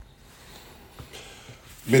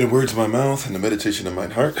May the words of my mouth and the meditation of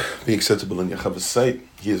mine heart be acceptable in Yahweh's sight.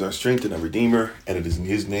 He is our strength and our Redeemer, and it is in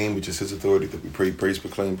His name, which is His authority, that we pray, praise,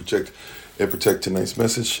 proclaim, project, and protect tonight's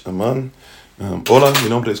message. Amen. Hola, mi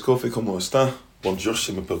nombre es Kofi. ¿Cómo está? Bonjour,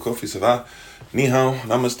 je m'appelle Kofi. Ça va? Ni hao,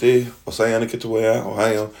 namaste, osayana kitawaya,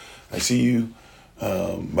 Ohio. I see you.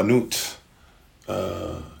 Manut,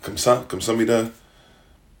 kamsamida,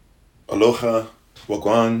 aloha,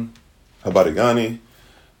 wagwan, habarigani,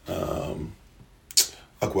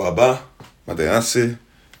 Aguaba, Madease,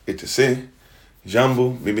 Etese,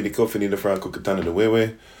 Jambu, Mimi Kofi Nina Franco Katana de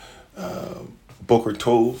Wewe, Boker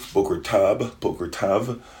Tov, Boker Tav,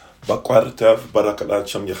 Bakwartav, Barakalat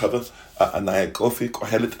Sham Yahava, Anaya Kofi,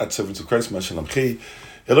 Kohelet at Servants of Christ, Mashalam Khe.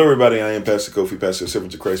 Hello, everybody. I am Pastor Kofi, Pastor of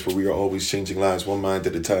Servants of Christ, where we are always changing lives one mind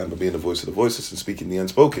at a time by being the voice of the voiceless and speaking the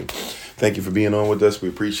unspoken. Thank you for being on with us. We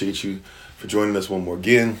appreciate you for joining us one more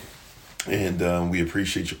again. And we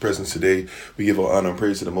appreciate your presence today. We give all honor and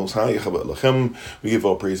praise to the Most High. We give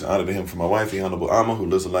all praise and honor to Him for my wife, the Honorable Amma, who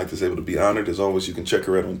lives a life that's able to be honored. As always, you can check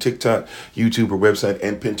her out on TikTok, YouTube, her website,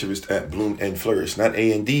 and Pinterest at Bloom and Flourish. Not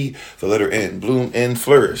A-N-D, the letter N. Bloom and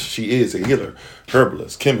Flourish. She is a healer,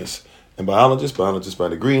 herbalist, chemist, and biologist by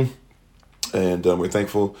degree. And we're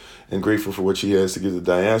thankful and grateful for what she has to give the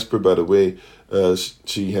diaspora. By the way,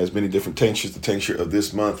 she has many different tinctures. The tincture of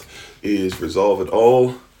this month is Resolve It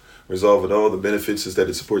All. Resolve It All. The benefits is that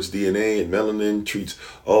it supports DNA and melanin, treats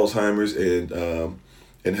Alzheimer's,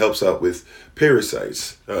 and helps out with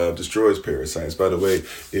parasites, destroys parasites. By the way,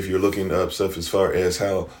 if you're looking up stuff as far as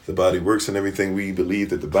how the body works and everything, we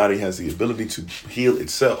believe that the body has the ability to heal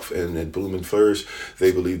itself. And at Bloom and Flourish,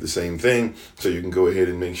 they believe the same thing. So you can go ahead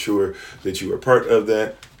and make sure that you are part of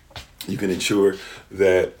that. You can ensure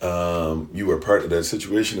that you are part of that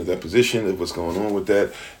situation, of that position, of what's going on with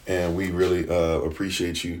that. And we really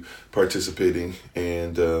appreciate you participating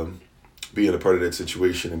and being a part of that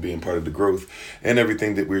situation and being part of the growth and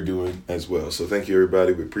everything that we're doing as well. So thank you,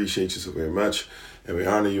 everybody. We appreciate you so very much. And we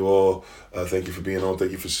honor you all. Thank you for being on.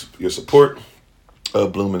 Thank you for your support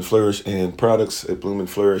of Bloom and Flourish and products at Bloom and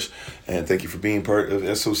Flourish. And thank you for being part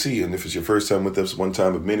of SOC. And if it's your first time with us, one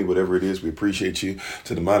time of many, whatever it is, we appreciate you.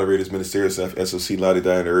 To the moderators, ministerial staff, SOC, Lottie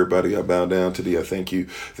Di, and everybody, I bow down to thee. I thank you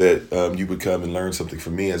that you would come and learn something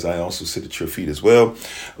from me as I also sit at your feet as well.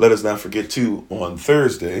 Let us not forget, too, on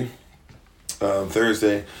Thursday,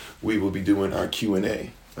 we will be doing our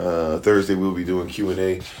Q&A. Thursday we'll be doing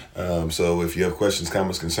Q&A. So if you have questions,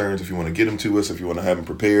 comments, concerns, if you want to get them to us, if you want to have them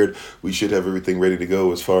prepared, we should have everything ready to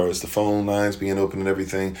go as far as the phone lines being open and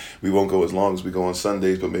everything. We won't go as long as we go on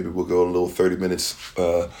Sundays, but maybe we'll go a little 30 minutes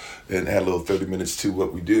and add a little 30 minutes to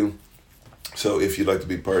what we do. So if you'd like to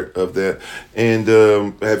be part of that and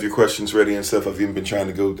have your questions ready and stuff, I've even been trying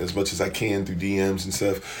to go as much as I can through DMs and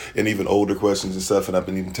stuff, and even older questions and stuff. And I've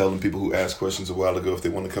been even telling people who asked questions a while ago, if they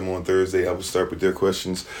want to come on Thursday, I will start with their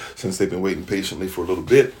questions since they've been waiting patiently for a little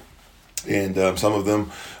bit. And some of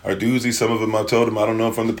them are doozy. Some of them I've told them I don't know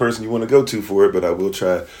if I'm the person you want to go to for it, but I will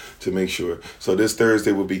try to make sure. So this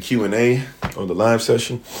Thursday will be Q&A on the live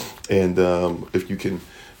session. And if you can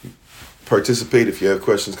participate, if you have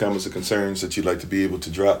questions, comments, or concerns that you'd like to be able to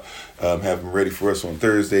drop, have them ready for us on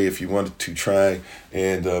Thursday. If you wanted to try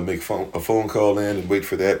and make a phone call in and wait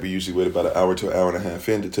for that, we usually wait about an hour to an hour and a half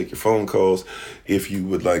in to take your phone calls. If you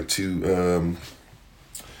would like to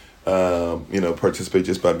participate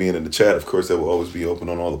just by being in the chat, of course, that will always be open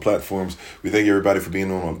on all the platforms. We thank everybody for being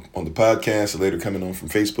on the podcast, later coming on from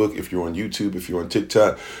Facebook. If you're on YouTube, if you're on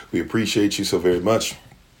TikTok, we appreciate you so very much.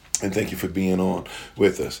 And thank you for being on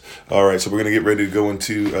with us. All right, so we're going to get ready to go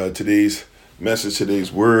into today's message,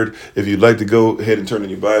 today's word. If you'd like to go ahead and turn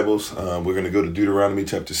in your Bibles, we're going to go to Deuteronomy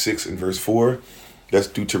chapter 6 and verse 4. That's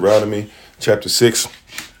Deuteronomy chapter 6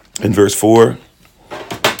 and verse 4.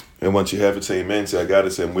 And once you have it, say amen. Say, I got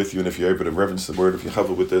it. Say, I'm with you. And if you're able to reverence the word, if you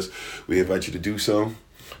hover with us, we invite you to do so.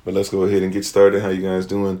 But let's go ahead and get started. How you guys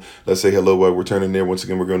doing? Let's say hello while we're turning there. Once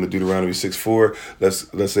again, we're going to Deuteronomy 6:4.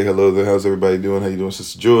 Let's say hello there. How's everybody doing? How you doing,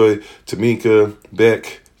 Sister Joy, Tamika,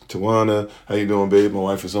 Beck, Tawana? How you doing, babe? My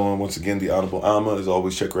wife is on. Once again, the Honorable Amma. As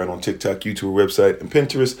always, check her out on TikTok, YouTube, website, and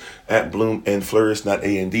Pinterest at Bloom and Flourish. Not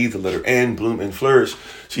A-N-D, the letter N, Bloom and Flourish.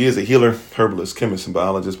 She is a healer, herbalist, chemist, and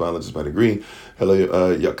biologist by degree.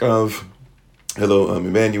 Hello, Yaakov. Hello,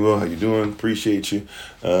 Emmanuel. How you doing? Appreciate you.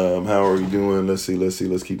 How are you doing? Let's see.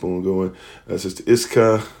 Let's keep on going. Sister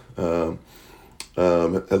Iska.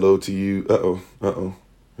 Hello to you. I'm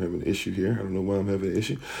having an issue here. I don't know why I'm having an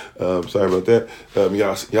issue. Sorry about that.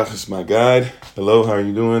 Yas is my guide. Hello. How are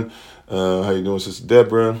you doing? How you doing, Sister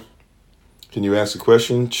Deborah? Can you ask a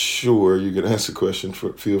question? Sure, you can ask a question.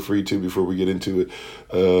 Feel free to before we get into it.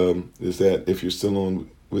 Is that if you're still on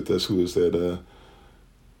with us? Who is that?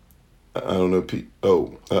 I don't know.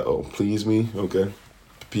 Please me. Okay.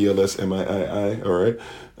 PLSMIII. All right.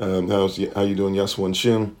 How you doing, Yaswan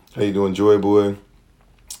Shim? How you doing, Joy Boy?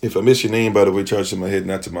 If I miss your name, by the way, charge to my head,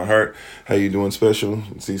 not to my heart. How you doing, special?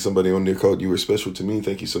 See somebody on there called You Were Special to Me.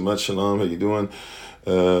 Thank you so much. Shalom. How you doing?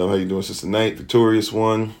 How you doing, Sister Knight? Victorious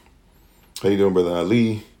One. How you doing, Brother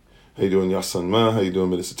Ali? How you doing, Yasan Ma? How you doing,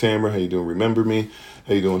 Minister Tamara? How you doing, Remember Me?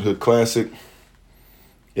 How you doing, Hood Classic?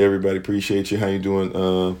 Everybody appreciate you. How you doing,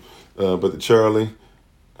 Brother Charlie?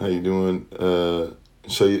 How you doing,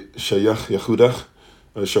 Shayach Yehuda?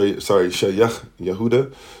 Shayach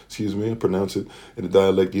Yehuda. Excuse me, I pronounce it in the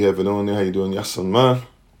dialect you have it on there. How you doing, Yasan Ma?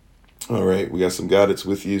 All right, we got some guidance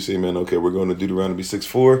with you. Say, man, okay, we're going to Deuteronomy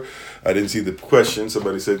 6:4. I didn't see the question.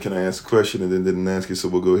 Somebody said, can I ask a question? And then didn't ask it. So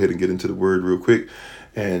we'll go ahead and get into the word real quick.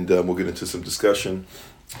 And we'll get into some discussion.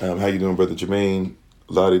 How you doing, Brother Jermaine?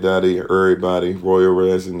 Lottie Dottie, everybody. Royal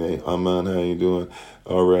Resin, Aman, how you doing?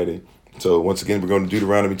 All righty. So once again, we're going to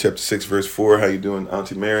Deuteronomy chapter 6, verse 4. How you doing,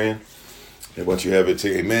 Auntie Marion? And once you have it,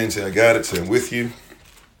 say amen. Say, I got it. Say, I'm with you.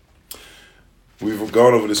 We've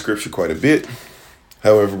gone over the scripture quite a bit.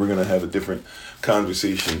 However, we're going to have a different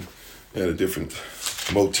conversation and a different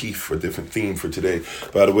motif or different theme for today.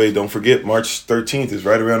 By the way, don't forget, March 13th is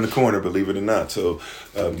right around the corner, believe it or not. So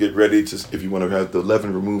get ready to, if you want to have the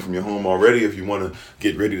leaven removed from your home already, if you want to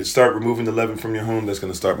get ready to start removing the leaven from your home, that's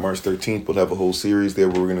going to start March 13th. We'll have a whole series there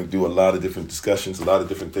where we're going to do a lot of different discussions, a lot of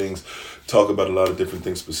different things, talk about a lot of different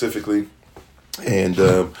things specifically. And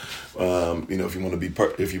if you want to be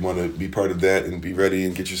part of that and be ready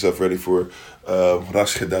and get yourself ready for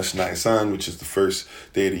Rosh Chodesh Nisan, which is the first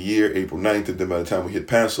day of the year, April 9th, and then by the time we hit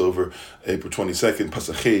Passover, April 22nd,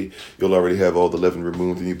 Pasach, you'll already have all the leaven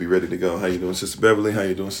removed and you'll be ready to go. How you doing, Sister Beverly? How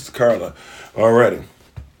you doing, Sister Carla? Alrighty.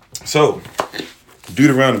 So,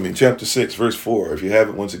 Deuteronomy chapter 6, verse 4. If you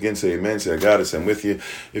haven't, once again, say amen. Say, I got it. Say, I'm with you.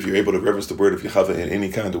 If you're able to reverence the word of Yahweh in any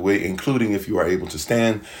kind of way, including if you are able to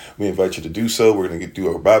stand, we invite you to do so. We're going to do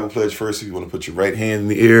our Bible pledge first. If you want to put your right hand in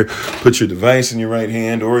the air, put your device in your right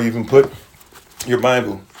hand, or even put your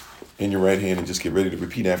Bible in your right hand and just get ready to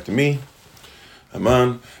repeat after me.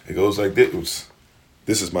 Amen. It goes like this.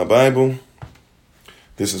 This is my Bible.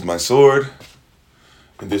 This is my sword.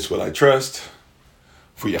 And this will I trust.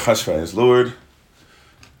 For Yahashua is Lord.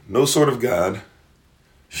 No sword of God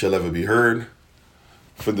shall ever be heard,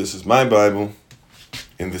 for this is my Bible,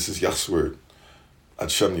 and this is Yah's word.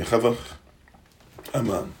 Ad Shem Yahweh.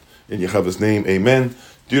 Amen. In Yahweh's name, amen.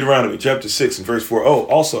 Deuteronomy chapter 6 and verse 4. Oh,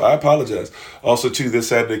 also, I apologize. Also, too, this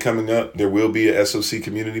Saturday coming up, there will be a SOC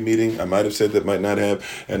community meeting. I might have said that, might not have.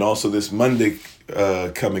 And also this Monday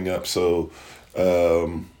coming up. So,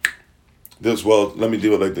 let me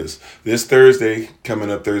do it like this. This Thursday, coming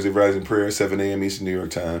up, Thursday Rising Prayer, 7 a.m. Eastern New York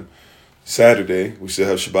time. Saturday, we still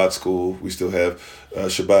have Shabbat school. We still have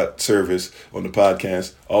Shabbat service on the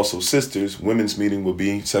podcast. Also, Sisters, women's meeting will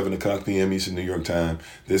be 7 o'clock p.m. Eastern New York time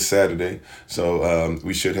this Saturday. So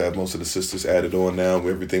we should have most of the sisters added on now.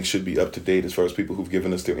 Everything should be up to date as far as people who've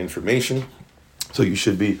given us their information. So you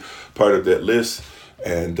should be part of that list.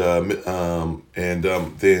 And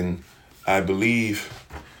then I believe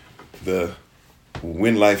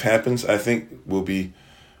when life happens, I think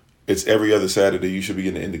it's every other Saturday. You should be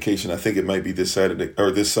getting an indication. I think it might be this Saturday or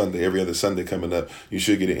this Sunday, every other Sunday coming up. You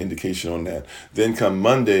should get an indication on that. Then come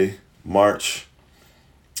Monday, come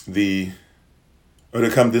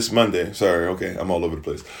this Monday. Sorry, okay, I'm all over the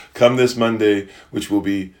place. Come this Monday, which will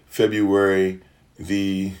be February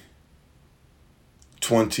the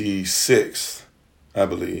 26th, I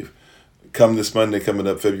believe. Come this Monday, coming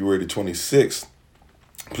up February the 26th.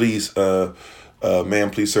 Please, ma'am,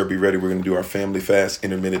 please, sir, be ready. We're going to do our family fast,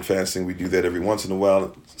 intermittent fasting. We do that every once in a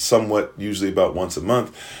while, somewhat, usually about once a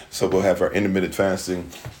month. So we'll have our intermittent fasting,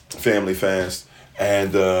 family fast,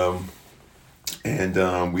 and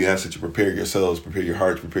we ask that you prepare yourselves, prepare your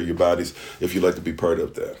hearts, prepare your bodies if you'd like to be part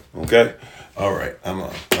of that. Okay? All right, I'm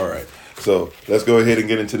on. All right. So let's go ahead and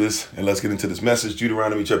get into this, and let's get into this message.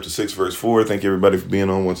 Deuteronomy chapter 6, verse 4. Thank you, everybody, for being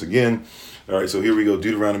on once again. All right, so here we go.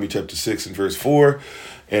 Deuteronomy chapter 6 and verse 4.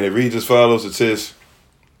 And it reads as follows. It says,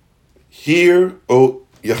 Hear, O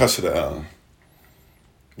Yahasra'el,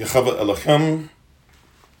 Yahweh Elohim,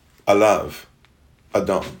 Alav,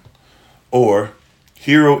 Adam. Or,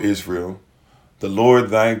 Hear, O Israel, the Lord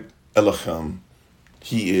thy Elohim,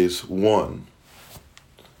 he is one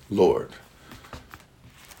Lord.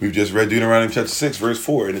 We've just read Deuteronomy chapter 6, verse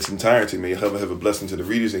 4 in its entirety. May Yahweh have a blessing to the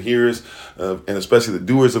readers and hearers, and especially the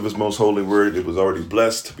doers of his most holy word. It was already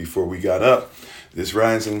blessed before we got up. This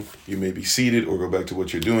rising, you may be seated or go back to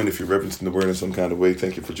what you're doing if you're referencing the word in some kind of way.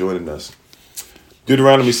 Thank you for joining us.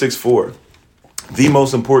 Deuteronomy 6:4, the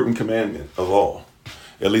most important commandment of all.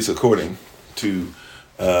 at least according to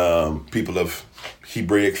people of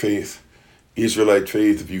Hebraic faith, Israelite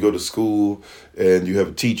faith. If you go to school and you have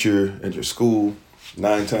a teacher at your school,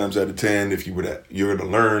 9 times out of 10, if you're going to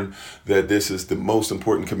learn that this is the most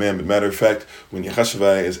important commandment. Matter of fact, when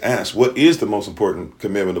Yehoshua is asked, what is the most important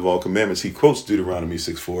commandment of all commandments? He quotes Deuteronomy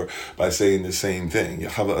 6:4 by saying the same thing.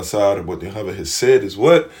 Yahweh Asad, or what Yahweh has said is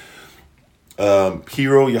what?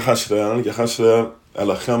 Hero Yehoshua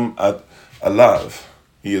Alachem Ad Alav.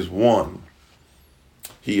 He is one.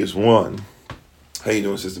 He is one. How you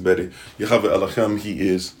doing, Sister Betty? Yahweh Alachem, he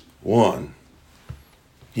is one.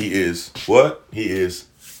 He is what? He is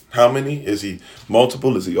how many? Is he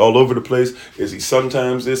multiple? Is he all over the place? Is he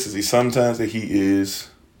sometimes this? Is he sometimes that? He is.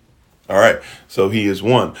 All right. So he is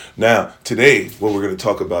one. Now, today, what we're going to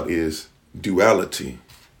talk about is duality.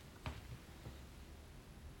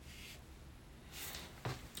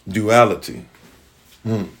 Duality.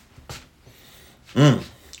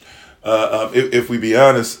 If we be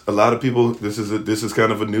honest, a lot of people, this is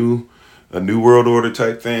kind of a new world order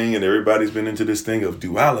type thing, and everybody's been into this thing of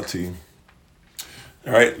duality.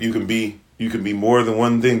 All right, you can be more than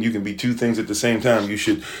one thing. You can be two things at the same time. You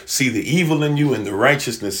should see the evil in you and the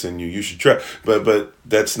righteousness in you. You should try, but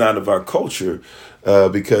that's not of our culture,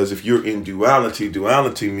 because if you're in duality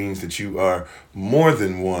means that you are more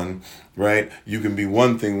than one, right? You can be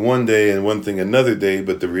one thing one day and one thing another day,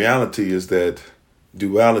 but the reality is that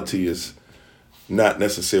duality is not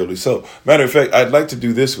necessarily so. Matter of fact, I'd like to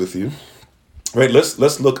do this with you. Right,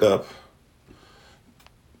 let's look up.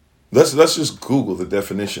 Let's just Google the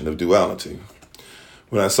definition of duality.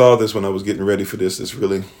 When I saw this, when I was getting ready for this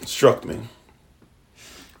really struck me.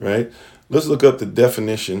 Right, let's look up the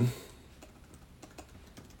definition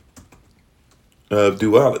of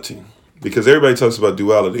duality, because everybody talks about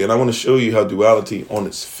duality, and I want to show you how duality on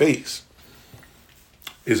its face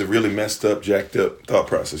is a really messed up, jacked up thought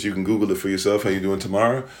process. You can Google it for yourself. How you doing,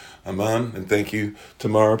 Tamara? I'm on, and thank you,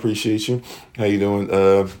 Tamara. Appreciate you. How you doing,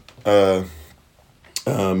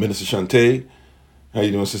 Minister Shantae? How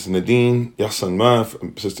you doing, Sister Nadine? Yasan Ma,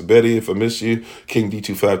 Sister Betty. If I miss you, King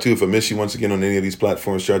D252. If I miss you once again on any of these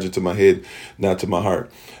platforms, charge it to my head, not to my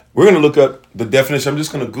heart. We're going to look up the definition. I'm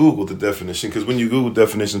just going to Google the definition, because when you Google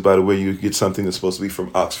definitions, by the way, you get something that's supposed to be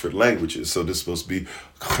from Oxford Languages. So this is supposed to be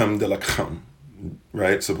crème de la crème.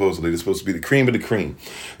 Right? Supposedly, it's supposed to be the cream of the cream.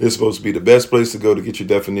 It's supposed to be the best place to go to get your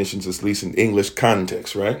definitions, at least in English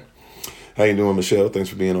context, right? How you doing, Michelle? Thanks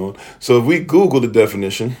for being on. So if we Google the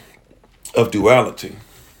definition of duality,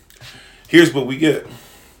 here's what we get.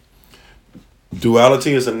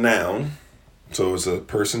 Duality is a noun, so it's a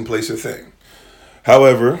person, place, or thing.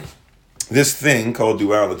 However, this thing called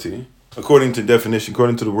duality, according to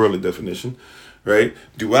the worldly definition, right?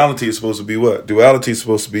 Duality is supposed to be what? Duality is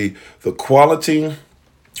supposed to be the quality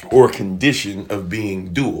or condition of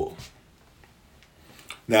being dual.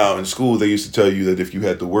 Now, in school, they used to tell you that if you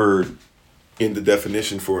had the word in the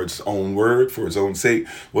definition for its own word, for its own sake,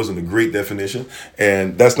 wasn't a great definition.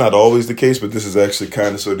 And that's not always the case, but this is actually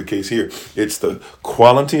kind of sort of the case here. It's the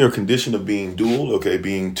quality or condition of being dual. Okay,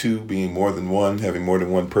 being two, being more than one, having more than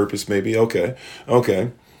one purpose, maybe. Okay,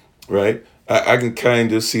 right? I can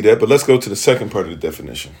kind of see that, but let's go to the second part of the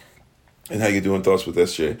definition. And how you doing, thoughts with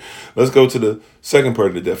SJ? Let's go to the second part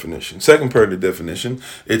of the definition. Second part of the definition,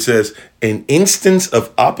 it says an instance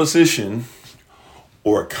of opposition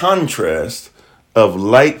or contrast of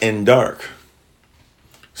light and dark,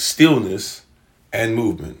 stillness and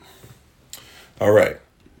movement. All right.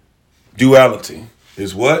 Duality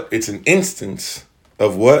is what? It's an instance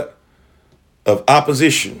of what? Of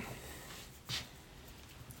opposition.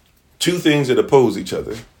 Two things that oppose each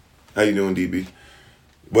other. How you doing, DB?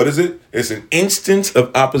 What is it? It's an instance of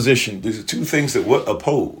opposition. These are two things that what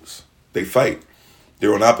oppose. They fight.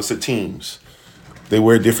 They're on opposite teams. They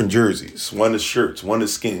wear different jerseys. One is shirts, one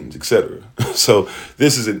is skins, etc. So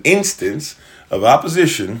this is an instance of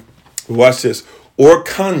opposition, watch this, or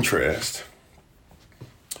contrast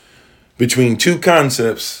between two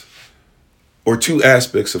concepts or two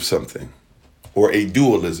aspects of something, or a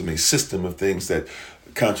dualism, a system of things that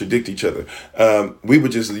contradict each other. We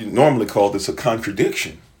would just normally call this a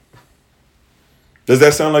contradiction. Does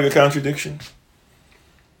that sound like a contradiction?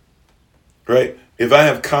 Right? If I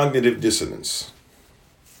have cognitive dissonance,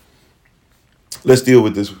 let's deal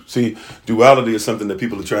with this. See, duality is something that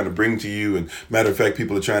people are trying to bring to you. And matter of fact,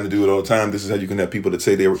 people are trying to do it all the time. This is how you can have people that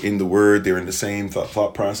say they were in the word. They're in the same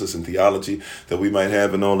thought process and theology that we might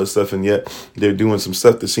have and all this stuff. And yet they're doing some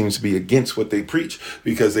stuff that seems to be against what they preach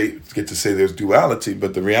because they get to say there's duality.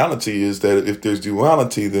 But the reality is that if there's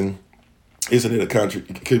duality, then isn't it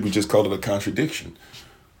could we just call it a contradiction?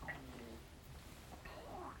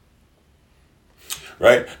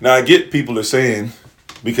 right? Now I get people are saying,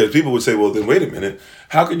 because people would say, well, then wait a minute.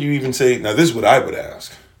 How could you even say, now this is what I would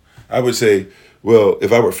ask. I would say, well,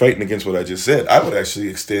 if I were fighting against what I just said, I would actually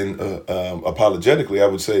extend apologetically. I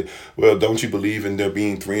would say, well, don't you believe in there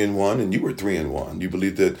being three in one? And you were three in one. You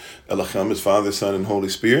believe that Elohim is Father, Son, and Holy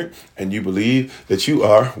Spirit. And you believe that you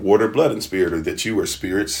are water, blood, and spirit, or that you are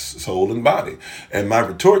spirit, soul, and body. And my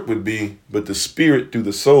retort would be, but the spirit through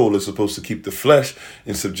the soul is supposed to keep the flesh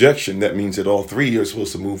in subjection. That means that all three are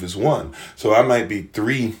supposed to move as one. So I might be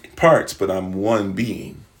three parts, but I'm one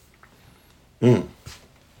being.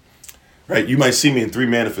 Right? You might see me in three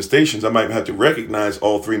manifestations. I might have to recognize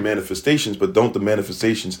all three manifestations, but don't the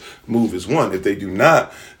manifestations move as one? If they do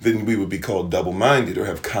not, then we would be called double-minded or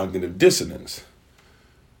have cognitive dissonance.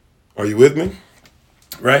 Are you with me?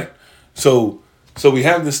 Right? So we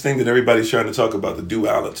have this thing that everybody's trying to talk about, the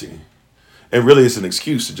duality. And really it's an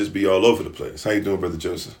excuse to just be all over the place. How you doing, Brother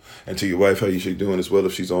Joseph? And to your wife, how you should doing as well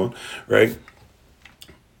if she's on, right?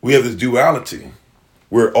 We have this duality.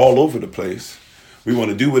 We're all over the place. We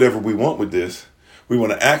want to do whatever we want with this. We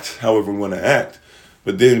want to act however we want to act.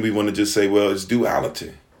 But then we want to just say, well, it's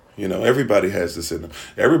duality. You know, everybody has this in them.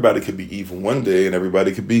 Everybody could be evil one day and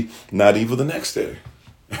everybody could be not evil the next day.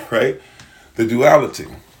 Right? The duality.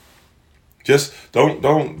 Just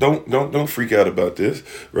don't freak out about this,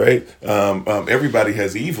 right? Everybody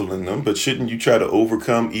has evil in them, but shouldn't you try to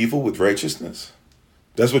overcome evil with righteousness?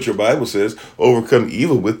 That's what your Bible says. Overcome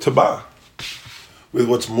evil with tabah, with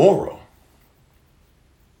what's moral.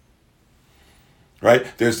 Right?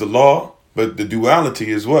 There's the law, but the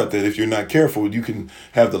duality is what? That if you're not careful, you can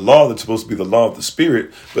have the law that's supposed to be the law of the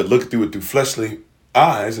spirit, but look through it through fleshly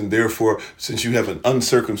eyes, and therefore, since you have an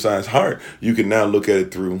uncircumcised heart, you can now look at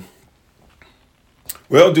it through.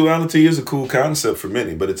 Well, duality is a cool concept for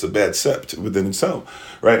many, but it's a bad sept within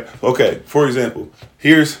itself, right? Okay, for example,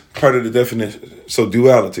 here's part of the definition. So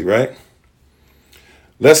duality, right?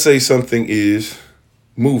 Let's say something is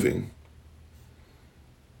moving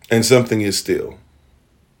and something is still.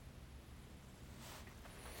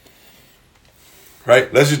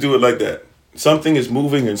 Right? Let's just do it like that. Something is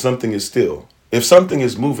moving and something is still. If something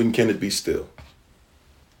is moving, can it be still?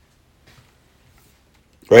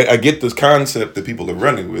 Right? I get this concept that people are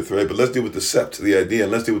running with, right? But let's deal with the sept, the idea,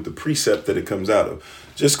 and let's deal with the precept that it comes out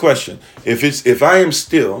of. Just question. If I am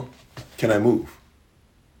still, can I move?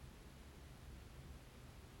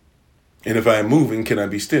 And if I am moving, can I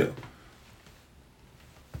be still?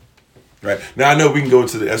 Right. Now, I know we can go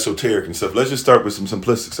into the esoteric and stuff. Let's just start with some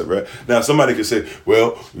simplistic stuff, right? Now, somebody could say,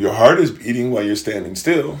 well, your heart is beating while you're standing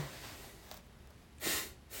still.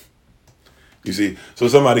 You see? So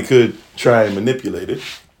somebody could try and manipulate it.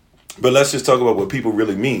 But let's just talk about what people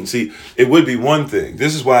really mean. See, it would be one thing.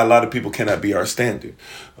 This is why a lot of people cannot be our standard.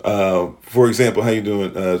 For example, how you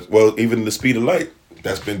doing? Well, even the speed of light,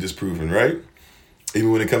 that's been disproven, right?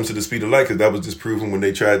 Even when it comes to the speed of light, because that was disproven when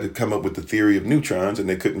they tried to come up with the theory of neutrons, and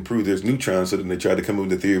they couldn't prove there's neutrons, so then they tried to come up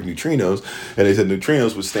with the theory of neutrinos, and they said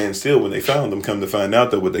neutrinos would stand still when they found them. Come to find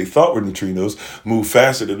out that what they thought were neutrinos moved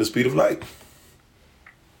faster than the speed of light.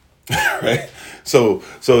 Right? So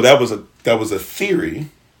that was a theory,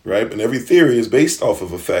 right? And every theory is based off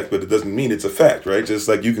of a fact, but it doesn't mean it's a fact, right? Just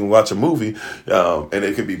like you can watch a movie, and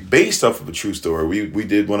it can be based off of a true story. We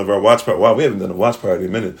did one of our watch parties. Wow, we haven't done a watch party in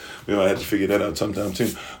a minute. We might have to figure that out sometime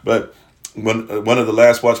too. But one of the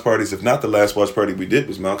last watch parties, if not the last watch party we did,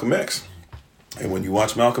 was Malcolm X. And when you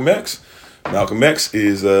watch Malcolm X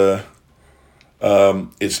is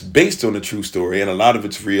it's based on a true story, and a lot of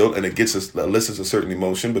it's real, and it elicits a certain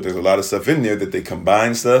emotion, but there's a lot of stuff in there that they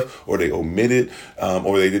combine stuff, or they omitted,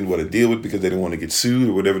 or they didn't want to deal with because they didn't want to get sued,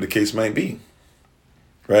 or whatever the case might be.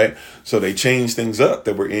 Right? So they changed things up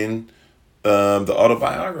that were in the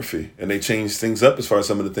autobiography, and they changed things up as far as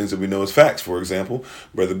some of the things that we know as facts. For example,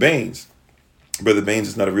 Brother Baines. Brother Baines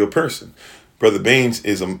is not a real person. Brother Baines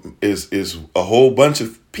is a whole bunch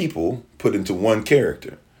of people put into one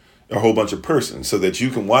character. A whole bunch of persons, so that you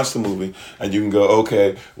can watch the movie and you can go,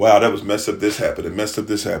 okay, wow, that was messed up, this happened, and messed up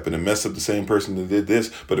this happened, and messed up the same person that did this.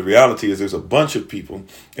 But the reality is there's a bunch of people,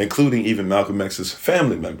 including even Malcolm X's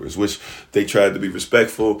family members, which they tried to be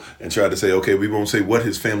respectful and tried to say, okay, we won't say what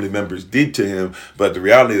his family members did to him, but the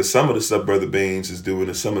reality is some of the stuff Brother Baines is doing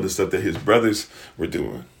is some of the stuff that his brothers were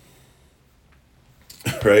doing.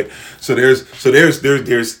 Right? So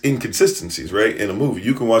there's inconsistencies, right? In a movie,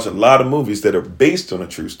 you can watch a lot of movies that are based on a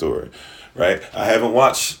true story, right? I haven't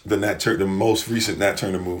watched the most recent Nat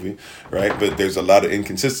Turner movie, right? But there's a lot of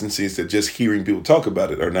inconsistencies that just hearing people talk about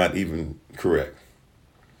it are not even correct,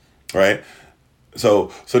 right?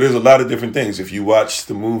 So there's a lot of different things. If you watch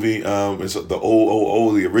the movie, it's the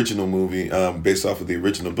the original movie, based off of the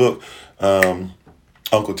original book,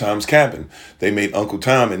 Uncle Tom's Cabin. They made Uncle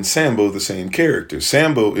Tom and Sambo the same character.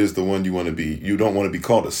 Sambo is the one you don't want to be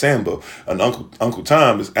called a Sambo. And Uncle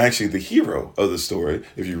Tom is actually the hero of the story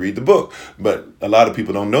if you read the book. But a lot of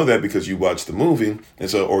people don't know that because you watch the movie,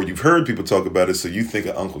 or you've heard people talk about it, so you think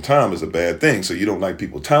of Uncle Tom is a bad thing. So you don't like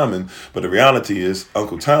people Tomming, but the reality is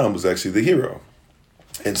Uncle Tom was actually the hero.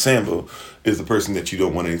 And Sambo is the person that you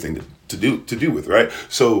don't want anything to do with, right?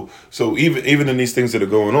 So even in these things that are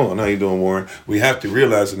going on, how you doing, Warren? We have to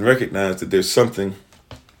realize and recognize that there's something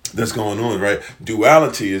that's going on, right?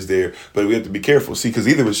 Duality is there, but we have to be careful. See, because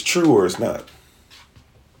either it's true or it's not.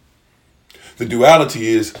 The duality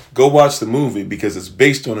is go watch the movie because it's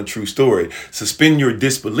based on a true story. Suspend your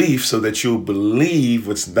disbelief so that you'll believe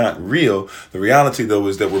what's not real. The reality, though,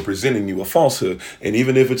 is that we're presenting you a falsehood. And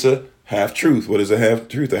even if it's a half-truth, what is a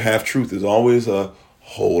half-truth? A half-truth is always a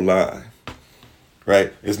whole lie,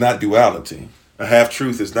 right? It's not duality. A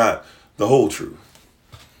half-truth is not the whole truth,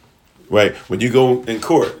 right? When you go in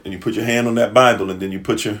court and you put your hand on that Bible and then you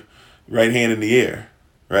put your right hand in the air,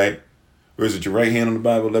 right? Or is it your right hand on the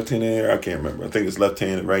Bible, left hand in the air? I can't remember. I think it's left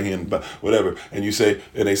hand and right hand, whatever. And they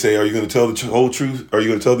say, are you going to tell the whole truth? Are you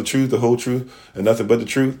going to tell the truth, the whole truth, and nothing but the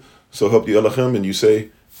truth? So help you Elohim, and you say,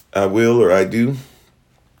 I will or I do.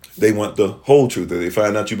 They want the whole truth. If they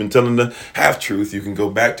find out you've been telling the half-truth, you can go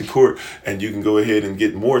back to court and you can go ahead and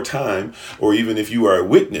get more time. Or even if you are a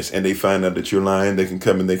witness and they find out that you're lying, they can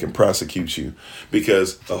come and they can prosecute you.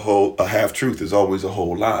 Because a half-truth is always a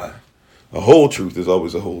whole lie. A whole truth is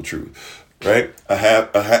always a whole truth. Right? A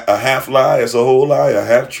half lie is a whole lie. A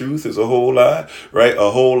half truth is a whole lie. Right?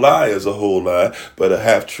 A whole lie is a whole lie. But a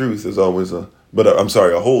half truth is always a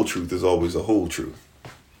whole truth is always a whole truth.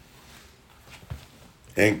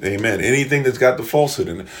 Amen. Anything that's got the falsehood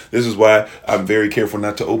in it. This is why I'm very careful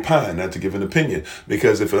not to opine, not to give an opinion.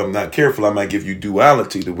 Because if I'm not careful, I might give you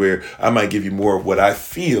duality to where I might give you more of what I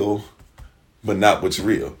feel, but not what's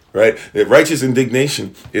real. Right? That righteous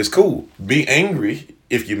indignation is cool. Be angry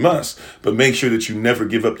if you must, but make sure that you never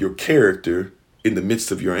give up your character in the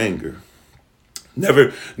midst of your anger.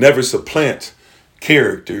 Never supplant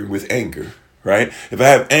character with anger, right? If I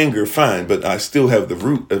have anger, fine, but I still have the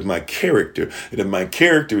root of my character. And if my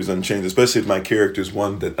character is unchanged, especially if my character is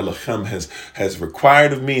one that Elohim has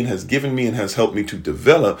required of me and has given me and has helped me to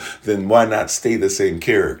develop, then why not stay the same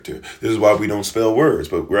character? This is why we don't spell words,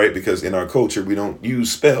 but right? Because in our culture, we don't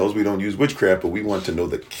use spells, we don't use witchcraft, but we want to know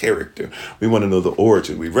the character. We want to know the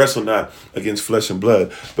origin. We wrestle not against flesh and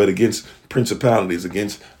blood, but against principalities,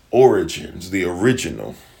 against origins, the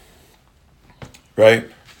original, right?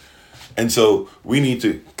 And so we need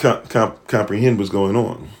to comprehend what's going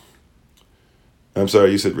on. I'm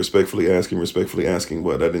sorry, you said respectfully asking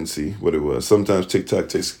what? I didn't see what it was. Sometimes TikTok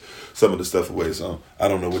takes some of the stuff away, so I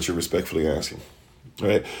don't know what you're respectfully asking.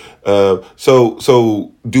 Right?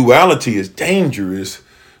 So duality is dangerous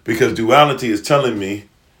because duality is telling me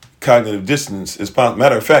cognitive dissonance is possible.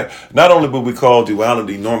 Matter of fact, not only would we call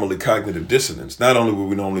duality normally cognitive dissonance, not only would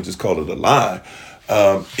we normally just call it a lie,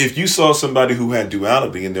 if you saw somebody who had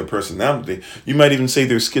duality in their personality, you might even say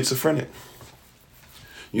they're schizophrenic.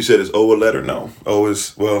 You said, is O a letter? No. O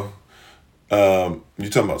is, you're talking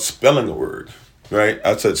about spelling a word, right?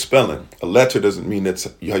 I said spelling. A letter doesn't mean that's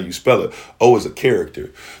how you spell it. O is a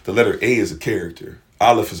character. The letter A is a character.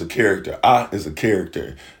 Aleph is a character. A is a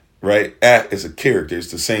character, right? At is a character.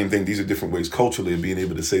 It's the same thing. These are different ways culturally of being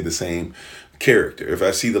able to say the same character. If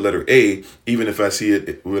I see the letter A, even if I see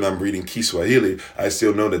it when I'm reading Kiswahili, I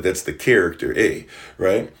still know that that's the character A,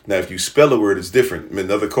 right? Now, if you spell a word, it's different.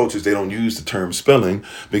 In other cultures, they don't use the term spelling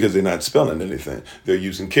because they're not spelling anything. They're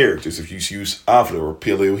using characters. If you use Avla or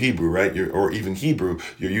Paleo-Hebrew, right, or even Hebrew,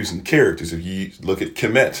 you're using characters. If you look at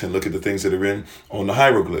Kemet and look at the things that are in on the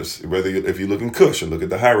hieroglyphs, if you look in Kush and look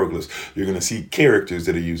at the hieroglyphs, you're going to see characters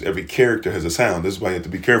that are used. Every character has a sound. This is why you have to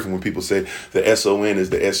be careful when people say the S-O-N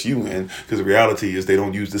is the S-U-N, because the reality is they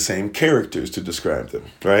don't use the same characters to describe them,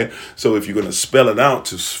 right? So if you're going to spell it out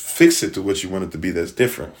to fix it to what you want it to be, that's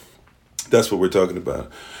different. That's what we're talking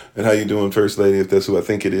about. And how you doing, First Lady, if that's who I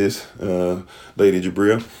think it is, Lady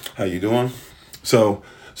Jabril, how you doing? So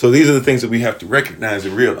these are the things that we have to recognize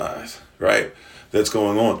and realize, right? That's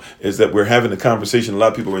going on is that we're having a conversation. A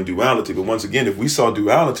lot of people are in duality, but once again, if we saw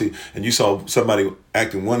duality and you saw somebody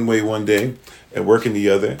acting one way one day and working the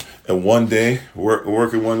other, and one day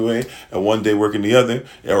working one way and one day working the other,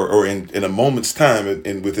 or in a moment's time,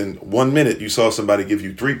 and within 1 minute, you saw somebody give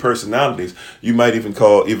you 3 personalities, you might even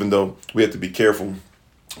call, even though we have to be careful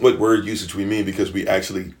what word usage we mean because we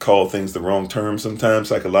actually call things the wrong term sometimes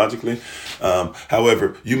psychologically.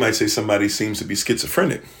 However, you might say somebody seems to be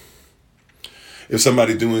schizophrenic. If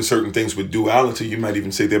somebody's doing certain things with duality, you might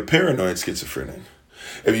even say they're paranoid schizophrenic.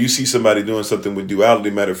 If you see somebody doing something with duality,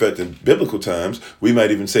 matter of fact, in biblical times, we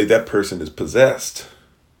might even say that person is possessed.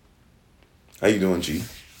 How you doing, G?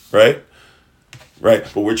 Right? Right.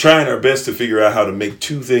 But we're trying our best to figure out how to make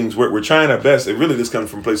two things work. We're trying our best. It really just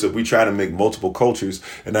comes from a place of we try to make multiple cultures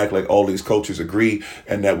and act like all these cultures agree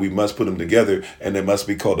and that we must put them together and it must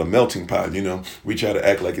be called a melting pot. You know, we try to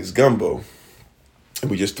act like it's gumbo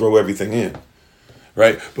and we just throw everything in.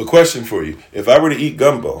 Right. But question for you. If I were to eat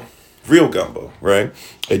gumbo, real gumbo, right?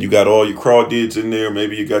 And you got all your crawdads in there.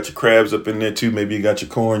 Maybe you got your crabs up in there too. Maybe you got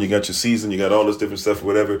your corn, you got your season, you got all this different stuff or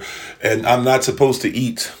whatever. And I'm not supposed to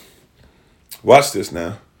eat. Watch this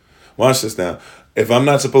now. Watch this now. If I'm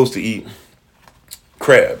not supposed to eat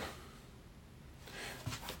crab,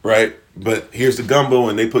 right? But here's the gumbo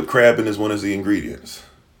and they put crab in as one of the ingredients,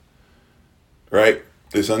 right?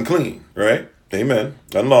 It's unclean, right? Amen.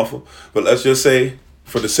 Unlawful. But let's just say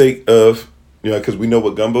for the sake of, because we know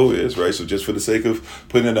what gumbo is, right? So just for the sake of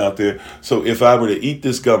putting it out there. So if I were to eat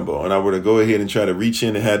this gumbo and I were to go ahead and try to reach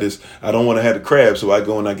in and have this, I don't want to have the crab. So I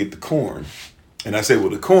go and I get the corn. And I say, well,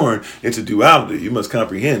 the corn, it's a duality. You must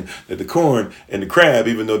comprehend that the corn and the crab,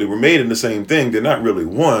 even though they were made in the same thing, they're not really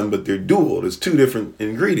one, but they're dual. There's two different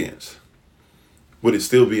ingredients. Would it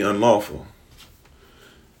still be unlawful?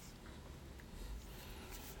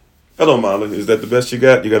 Hello, Marlon. Is that the best you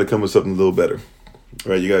got? You got to come with something a little better.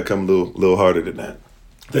 Right? You got to come a little harder than that.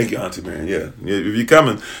 Thank you, Auntie Man. Yeah. If you come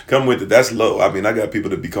with it, that's low. I mean, I got people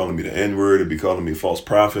that be calling me the N-word, and be calling me a false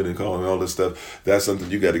prophet and calling me all this stuff. That's something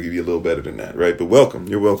you got to give you a little better than that, right? But welcome.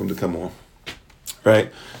 You're welcome to come on.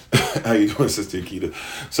 Right? How you doing, Sister Akita?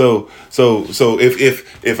 So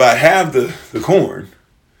if I have the corn,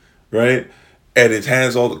 right, and it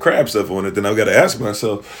has all the crab stuff on it, then I've got to ask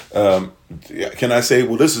myself, can I say,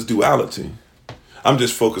 well, this is duality? I'm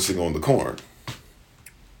just focusing on the corn.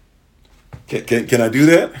 Can I do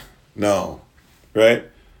that? No, right?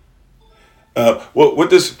 What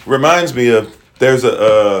this reminds me of, there's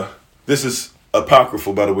this is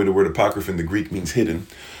apocryphal, by the way. The word apocrypha in the Greek means hidden.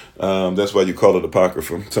 That's why you call it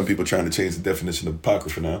apocrypha. Some people are trying to change the definition of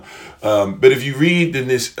apocrypha now. But if you read in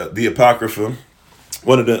this the apocrypha,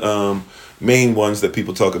 one of the main ones that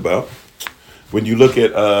people talk about, when you look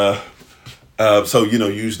at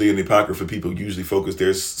usually in the Apocrypha, people usually focus,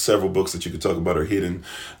 there's several books that you could talk about are hidden,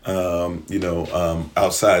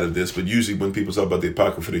 outside of this. But usually when people talk about the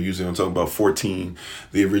Apocrypha, they're usually talking about 14,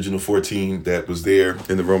 the original 14 that was there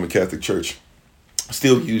in the Roman Catholic Church.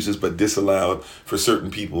 Still uses, but disallowed for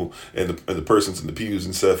certain people and the persons in the pews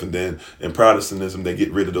and stuff. And then in Protestantism, they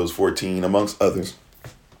get rid of those 14, amongst others.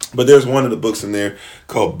 But there's one of the books in there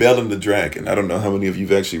called Bell and the Dragon. I don't know how many of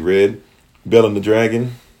you've actually read Bell and the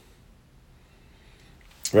Dragon.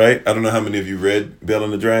 Right? I don't know how many of you read Bell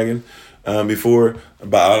and the Dragon before,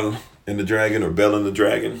 Baal and the Dragon or Bell and the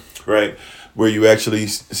Dragon, right? Where you actually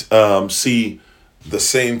see the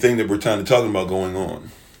same thing that we're talking about going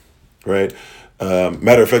on, right?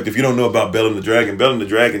 Matter of fact, if you don't know about Bell and the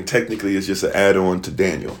Dragon technically is just an add-on to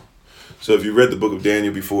Daniel. So if you read the book of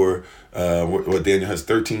Daniel before, what Daniel has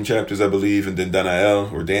 13 chapters, I believe, and then Daniel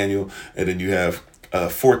or Daniel, and then you have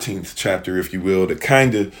 14th chapter, if you will, that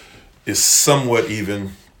kind of is somewhat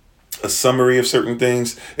even a summary of certain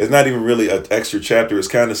things. It's not even really an extra chapter. It's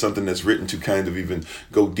kind of something that's written to kind of even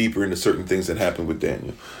go deeper into certain things that happened with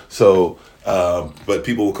Daniel. So, but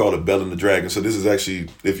people will call it Bell and the Dragon. So this is actually,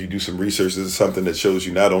 if you do some research, this is something that shows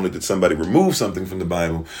you not only did somebody remove something from the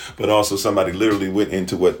Bible, but also somebody literally went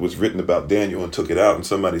into what was written about Daniel and took it out. And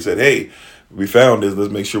somebody said, hey, we found this.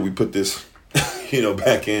 Let's make sure we put this,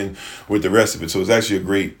 back in with the rest of it. So it's actually a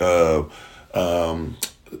great book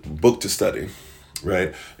to study.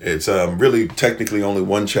 Right. It's really technically only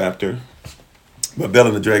one chapter, but Bell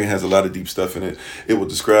and the Dragon has a lot of deep stuff in it. It will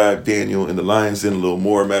describe Daniel in the lion's den a little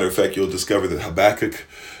more. Matter of fact, you'll discover that Habakkuk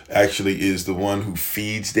actually is the one who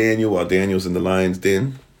feeds Daniel while Daniel's in the lion's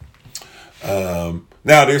den. Now,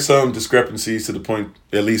 there's some discrepancies to the point,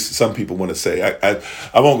 at least some people want to say.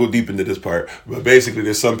 I won't go deep into this part, but basically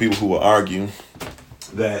there's some people who will argue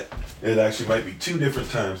that it actually might be two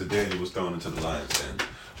different times that Daniel was thrown into the lion's den.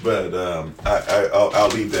 But I'll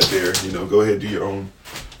leave that there. Go ahead, do your own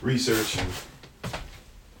research and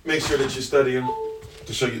make sure that you're studying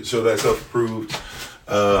to show that self-approved.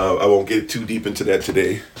 I won't get too deep into that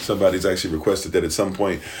today. Somebody's actually requested that at some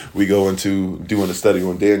point we go into doing a study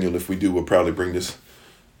on Daniel. If we do, we'll probably bring this.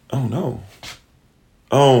 Oh no.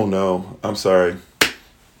 I'm sorry.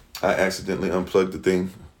 I accidentally unplugged the thing.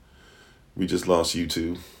 We just lost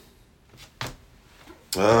YouTube.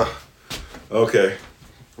 Okay.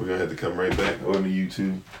 We're going to have to come right back on the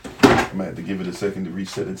YouTube. I might have to give it a second to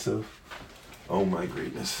reset itself. Oh my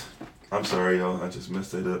greatness. I'm sorry, y'all. I just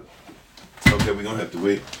messed that up. Okay, we're going to have to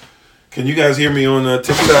wait. Can you guys hear me on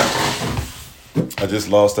TikTok? I just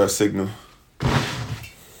lost our signal.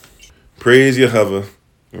 Praise Yehovah.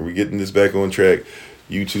 Are we getting this back on track?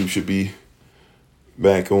 YouTube should be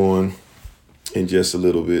back on in just a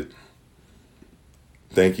little bit.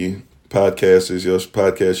 Thank you. Podcasters, your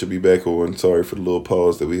podcast should be back on. Sorry for the little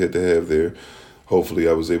pause that we had to have there. Hopefully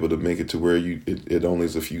I was able to make it to where it only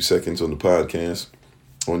is a few seconds on the podcast.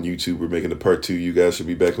 On YouTube, we're making a part 2. You guys should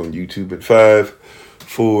be back on YouTube at 5,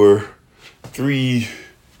 4, 3,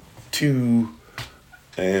 2,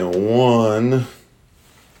 and 1.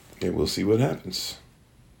 And we'll see what happens.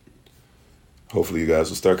 Hopefully you guys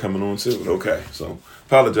will start coming on soon. Okay, so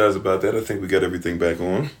apologize about that. I think we got everything back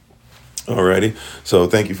on. Alrighty. So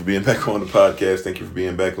thank you for being back on the podcast. Thank you for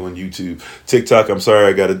being back on YouTube. TikTok, I'm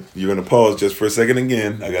sorry, you're gonna pause just for a second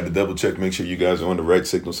again. I gotta double check, make sure you guys are on the right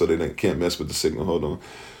signal so they can't mess with the signal. Hold on.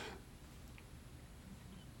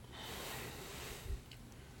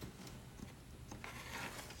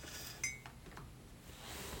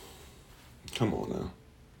 Come on now.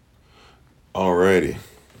 Alrighty.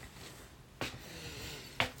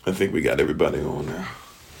 I think we got everybody on now.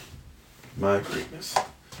 My greatness.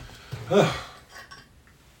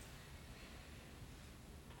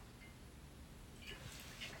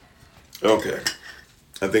 Okay.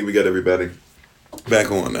 I think we got everybody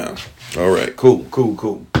back on now. All right. Cool.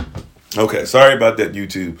 Okay. Sorry about that,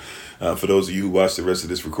 YouTube. For those of you who watched the rest of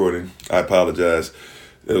this recording, I apologize.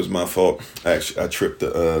 It was my fault. Actually, I tripped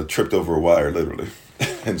over a wire, literally.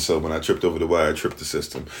 And so when I tripped over the wire, I tripped the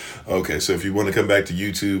system. Okay, so if you want to come back to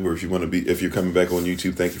YouTube, or if you're coming back on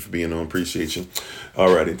YouTube, thank you for being on. Appreciate you.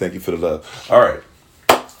 All righty, thank you for the love. All right,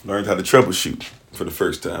 learned how to troubleshoot for the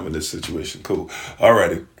first time in this situation. Cool. All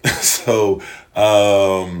righty. So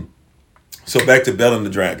back to Bel and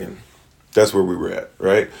the Dragon. That's where we were at,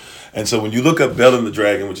 right? And so when you look up Bel and the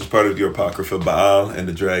Dragon, which is part of the Apocrypha, Baal and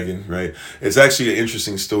the Dragon, right? It's actually an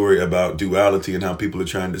interesting story about duality and how people are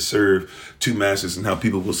trying to serve two masters and how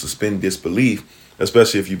people will suspend disbelief,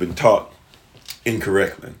 especially if you've been taught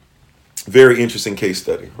incorrectly. Very interesting case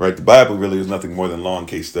study, right? The Bible really is nothing more than a long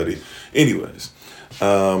case study anyways.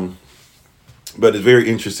 But it's very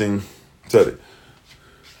interesting study.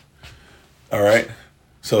 All right.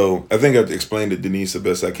 So I think I've explained it, Denise, the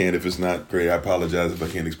best I can. If it's not great, I apologize if I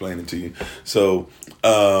can't explain it to you. So,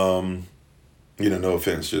 no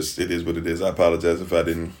offense, just it is what it is. I apologize if I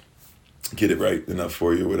didn't get it right enough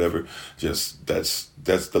for you or whatever. Just that's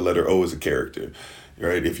the letter O as a character,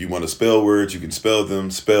 right? If you want to spell words, you can spell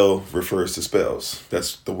them. Spell refers to spells.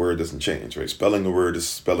 That's the word doesn't change, right? Spelling a word is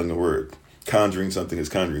spelling a word. Conjuring something is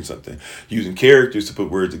conjuring something. Using characters to put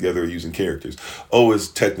words together or using characters. O is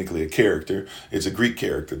technically a character. It's a Greek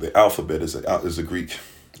character. The alphabet is a Greek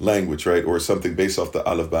language, right? Or something based off the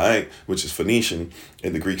Aleph Ba'ayin, which is Phoenician,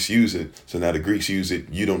 and the Greeks use it. So now the Greeks use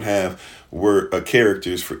it. You don't have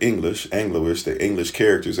characters for English, Angloish. The English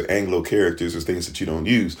characters or Anglo characters are things that you don't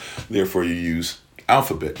use. Therefore, you use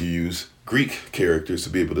alphabet. You use Greek characters to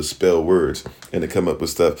be able to spell words and to come up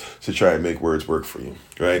with stuff to try and make words work for you,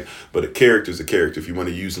 right? But a character is a character. If you want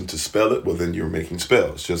to use them to spell it, well, then you're making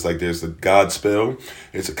spells. Just like there's the God spell.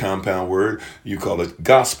 It's a compound word. You call it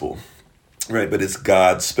gospel, right? But it's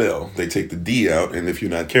God spell. They take the D out, and if you're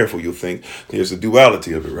not careful, you'll think there's a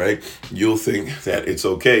duality of it, right? You'll think that it's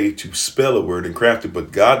okay to spell a word and craft it,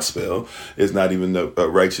 but God spell is not even a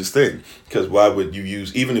righteous thing. Because why would you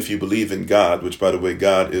use, even if you believe in God, which, by the way,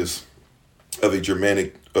 God is of a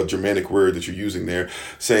Germanic word that you're using there,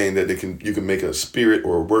 saying that you can make a spirit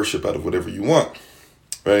or a worship out of whatever you want,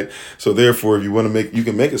 right? So therefore, if you want to you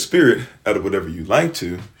can make a spirit out of whatever you like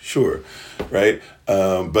to, sure, right?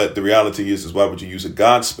 But the reality is why would you use a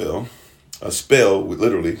God spell? A spell with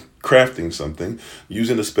literally crafting something,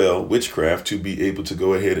 using a spell, witchcraft, to be able to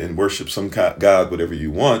go ahead and worship some God, whatever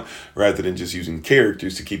you want, rather than just using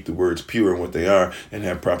characters to keep the words pure and what they are and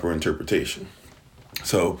have proper interpretation.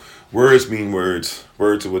 So words mean words.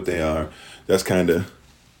 Words are what they are. That's kind of,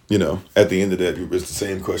 at the end of that, it's the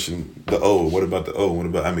same question. The O, what about the O?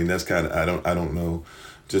 That's kind of, I don't know.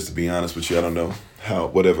 Just to be honest with you, I don't know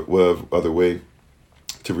whatever other way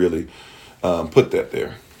to really put that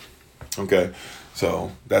there. Okay.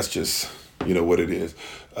 So that's just, what it is.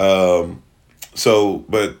 So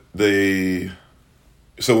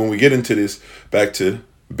when we get into this, back to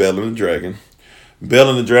Bel and the Dragon.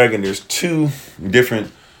 Bel and the Dragon, there's two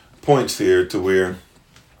different points here to where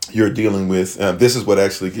you're dealing with. This is what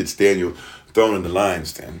actually gets Daniel thrown in the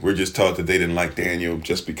lion's den. We're just taught that they didn't like Daniel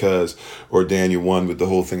just because, or Daniel won with the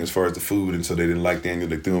whole thing as far as the food, and so they didn't like Daniel.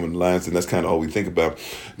 They threw him in the lion's den. That's kind of all we think about.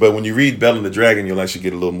 But when you read Bel and the Dragon, you'll actually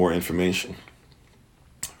get a little more information,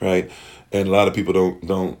 right? and a lot of people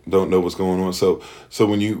don't know what's going on. So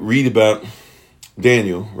when you read about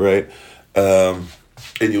Daniel, right, and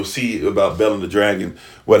you'll see about Bel and the dragon,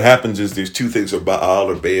 what happens is there's two things, are Baal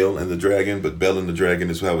or Baal and the dragon, but Bel and the dragon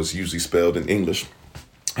is how it's usually spelled in English.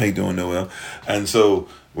 How you doing, Noel? And so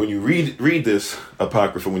when you read this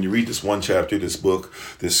Apocrypha, when you read this one chapter, this book,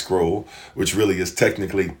 this scroll, which really is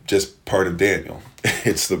technically just part of Daniel,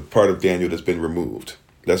 it's the part of Daniel that's been removed.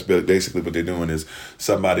 That's basically what they're doing, is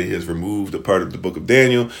somebody has removed a part of the book of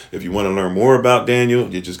Daniel. If you want to learn more about Daniel,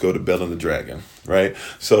 you just go to Bel and the dragon, right?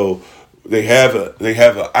 So they have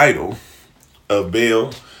an idol of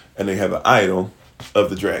Baal, and they have an idol of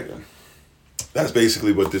the dragon. That's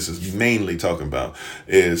basically what this is mainly talking about,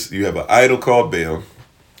 is you have an idol called Baal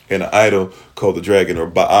and an idol called the dragon, or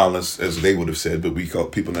Baal, as they would have said, but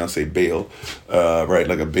people now say Baal, right,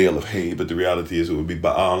 like a bale of hay. But the reality is it would be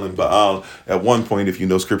Baal. And Baal, at one point, if you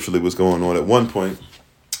know scripturally what's going on, at one point,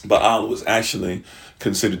 Baal was actually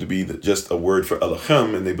considered to be just a word for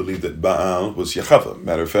Elohim, and they believed that Baal was Yehovah.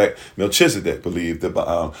 Matter of fact, Melchizedek believed that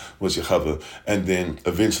Baal was Yehovah, and then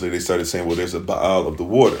eventually they started saying, well, there's a Baal of the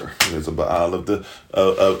water, and there's a Baal of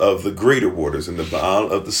the greater waters, and the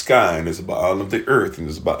Baal of the sky, and there's a Baal of the earth, and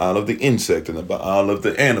there's a Baal of the insect, and a Baal of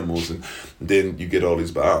the animals, and then you get all these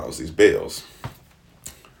Baals, these Baals,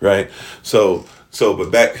 right?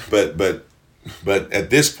 But at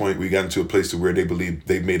this point, we got into a place to where they believe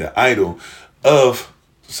they've made an idol of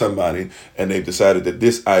somebody, and they've decided that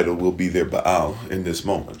this idol will be their Baal in this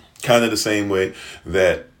moment. Kind of the same way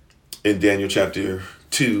that in Daniel chapter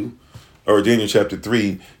 2 or Daniel chapter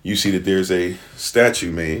 3, you see that there's a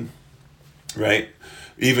statue made, right?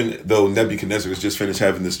 Even though Nebuchadnezzar has just finished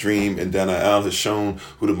having this dream, and Daniel has shown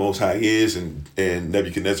who the Most High is, and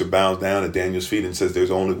Nebuchadnezzar bows down at Daniel's feet and says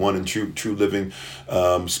there's only one and true living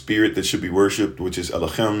spirit that should be worshipped, which is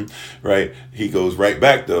Elohim, right? He goes right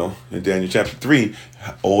back, though, in Daniel chapter 3,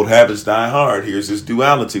 old habits die hard. Here's this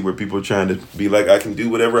duality where people are trying to be like, I can do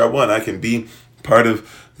whatever I want. I can be part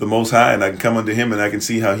of the Most High, and I can come unto him, and I can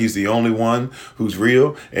see how he's the only one who's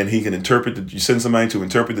real, and he can interpret. You send somebody to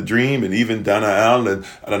interpret the dream, and even Daniel and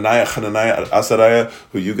Ananiah, Hananiah, Asariah,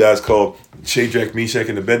 who you guys call Shadrach, Meshach,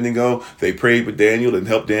 and Abednego, they prayed with Daniel and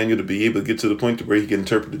helped Daniel to be able to get to the point to where he can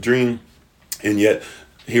interpret the dream. And yet,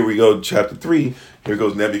 here we go, chapter 3, here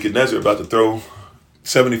goes Nebuchadnezzar about to throw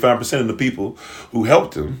 75% of the people who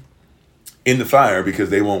helped him in the fire because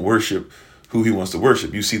they won't worship who he wants to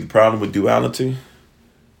worship. You see the problem with duality?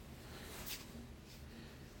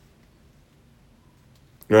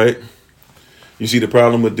 Right? You see the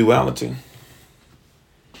problem with duality?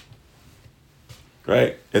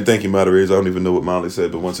 Right? And thank you, moderators. I don't even know what Molly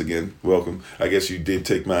said, but once again, welcome. I guess you did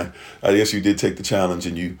take the challenge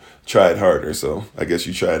and you tried harder. So I guess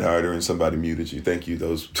you tried harder and somebody muted you. Thank you,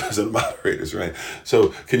 those are the moderators, right? So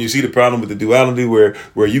can you see the problem with the duality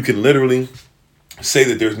where you can literally say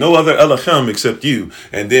that there's no other Elohim except you,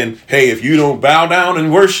 and then, hey, if you don't bow down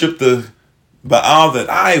and worship the Baal that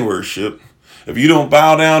I worship, if you don't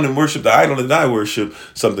bow down and worship the idol that I worship,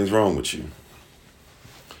 something's wrong with you.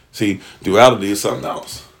 See, duality is something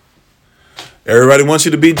else. Everybody wants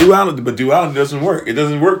you to be duality, but duality doesn't work. It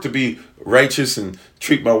doesn't work to be righteous and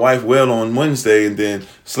treat my wife well on Wednesday and then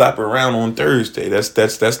slap her around on Thursday.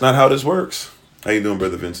 That's not how this works. How you doing,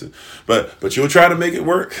 Brother Vincent? But you'll try to make it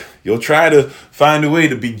work. You'll try to find a way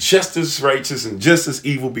to be just as righteous and just as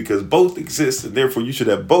evil, because both exist, and therefore you should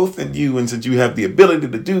have both in you. And since you have the ability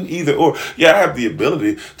to do either or, yeah, I have the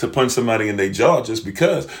ability to punch somebody in their jaw just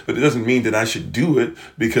because, but it doesn't mean that I should do it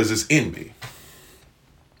because it's in me.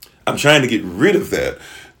 I'm trying to get rid of that.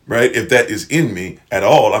 Right? If that is in me at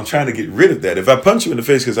all, I'm trying to get rid of that. If I punch you in the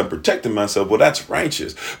face because I'm protecting myself, well, that's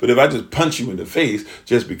righteous. But if I just punch you in the face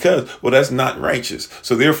just because, well, that's not righteous.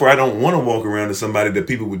 So therefore, I don't want to walk around to somebody that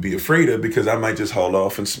people would be afraid of, because I might just haul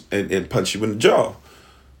off and punch you in the jaw.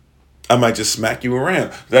 I might just smack you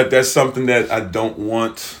around. That's something that I don't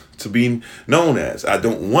want to be known as. I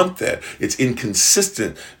don't want that. It's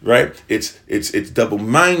inconsistent, right? It's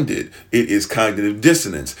double-minded. It is cognitive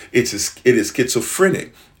dissonance. It is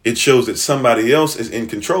schizophrenic. It shows that somebody else is in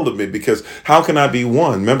control of me, because how can I be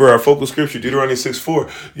one? Remember our focal scripture, Deuteronomy 6:4,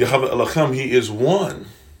 Yehovah Elohim, he is one.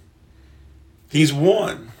 He's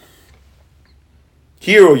one.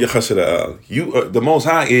 Hear, O Yechasira'al, you, the Most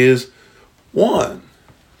High is one.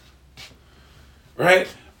 Right?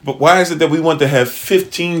 But why is it that we want to have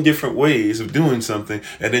 15 different ways of doing something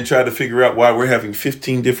and then try to figure out why we're having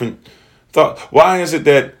 15 different thoughts? Why is it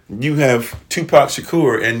that you have Tupac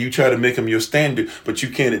Shakur and you try to make him your standard, but you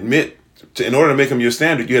can't admit, in order to make him your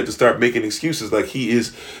standard, you have to start making excuses like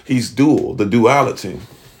he's dual, the duality.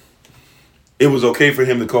 It was okay for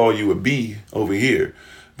him to call you a B over here,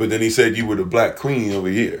 But then he said you were the black queen over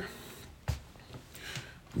here.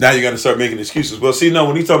 Now you got to start making excuses. Well, see, no,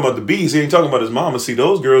 when he's talking about the bees, he ain't talking about his mama. See,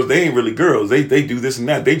 those girls, they ain't really girls. They do this and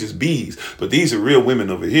that. They just bees. But these are real women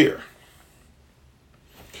over here.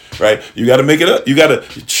 Right? You got to make it up. You got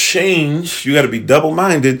to change. You got to be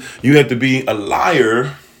double-minded. You have to be a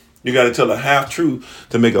liar. You got to tell a half-truth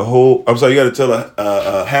to make a whole... I'm sorry, you got to tell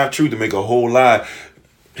a half-truth to make a whole lie.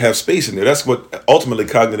 Have space in there. That's what ultimately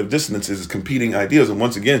cognitive dissonance is competing ideas. And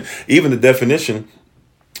once again, even the definition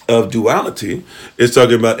of duality is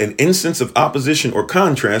talking about an instance of opposition or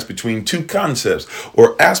contrast between two concepts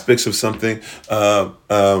or aspects of something.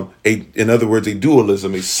 In other words, a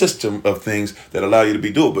dualism, a system of things that allow you to be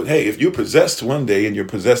dual. But hey, if you're possessed one day and you're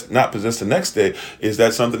not possessed the next day, is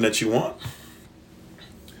that something that you want?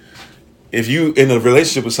 If you in a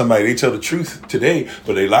relationship with somebody, they tell the truth today,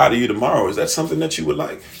 but they lie to you tomorrow, is that something that you would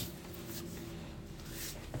like?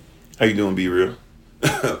 How you doing, Be Real?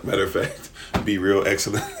 Matter of fact, Be Real,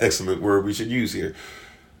 excellent word we should use here.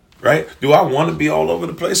 Right? Do I want to be all over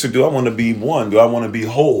the place, or do I want to be one? Do I want to be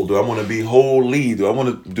whole? Do I want to be wholly? Do I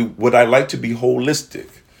want to do, would I like to be holistic?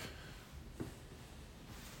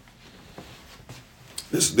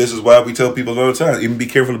 This is why we tell people all the time, even be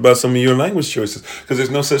careful about some of your language choices, because there's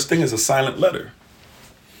no such thing as a silent letter.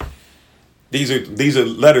 These are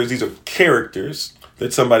letters, these are characters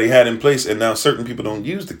that somebody had in place, and now certain people don't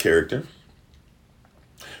use the character.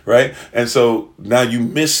 Right? And so now you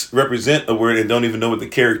misrepresent a word and don't even know what the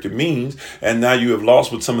character means, and now you have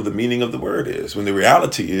lost what some of the meaning of the word is. When the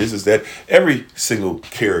reality is that every single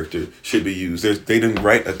character should be used. They didn't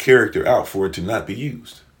write a character out for it to not be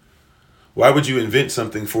used. Why would you invent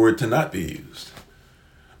something for it to not be used?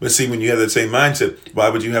 But see, when you have that same mindset, why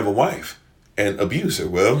would you have a wife and abuse her?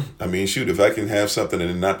 Well, I mean, shoot, if I can have something and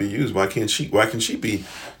it not be used, why can she be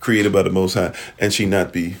created by the Most High and she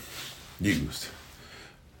not be used?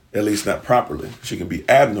 At least not properly. She can be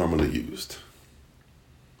abnormally used.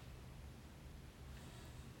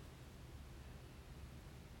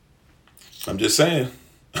 I'm just saying,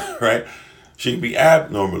 right? She can be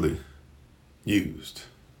abnormally used.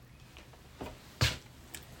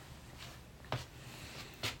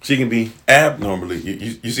 She can be abnormally.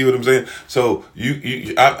 You see what I'm saying? So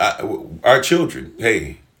our children,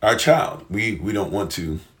 hey, our child, we don't want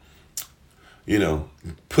to,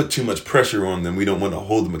 put too much pressure on them. We don't want to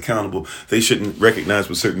hold them accountable. They shouldn't recognize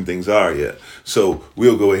what certain things are yet. So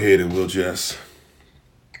we'll go ahead and we'll just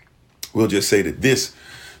say that this,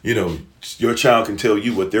 your child can tell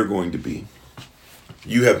you what they're going to be.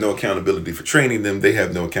 You have no accountability for training them. They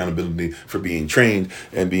have no accountability for being trained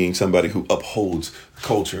and being somebody who upholds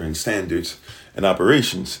culture and standards and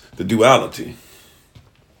operations, the duality.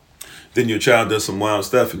 Then your child does some wild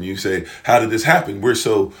stuff and you say, how did this happen? We're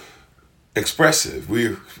so expressive.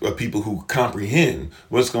 We're people who comprehend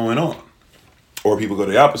what's going on. Or people go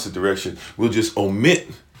the opposite direction. We'll just omit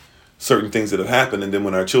certain things that have happened. And then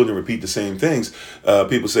when our children repeat the same things,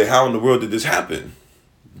 people say, how in the world did this happen?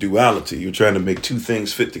 Duality. You're trying to make two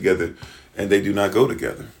things fit together and they do not go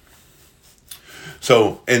together.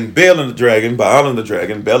 So in Bel and the Dragon,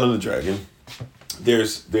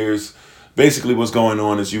 there's basically what's going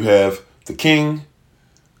on is you have the king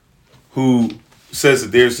who says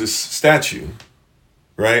that there's this statue,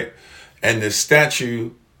 right? And this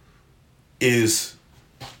statue is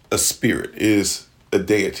a spirit, is a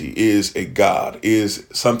deity, is a god, is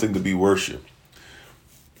something to be worshipped.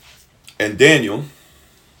 And Daniel,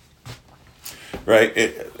 right?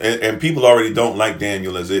 And people already don't like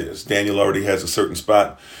Daniel as is. Daniel already has a certain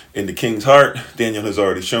spot in the king's heart. Daniel has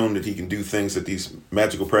already shown that he can do things that these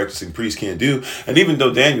magical practicing priests can't do. And even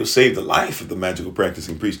though Daniel saved the life of the magical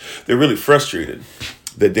practicing priest, they're really frustrated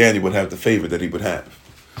that Daniel would have the favor that he would have,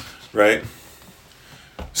 right?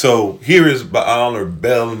 So here is Baal or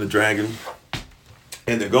Bel and the dragon,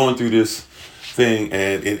 and they're going through this thing,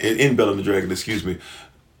 and in Bel and the Dragon,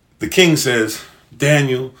 the king says,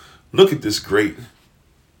 Daniel, look at this great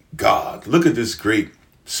God. Look at this great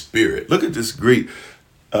spirit. Look at this great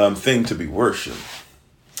thing to be worshipped.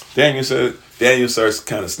 Daniel starts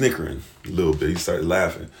kind of snickering a little bit. He started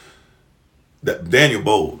laughing. Daniel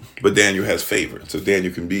bold, but Daniel has favor. So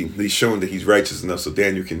Daniel can he's shown that he's righteous enough so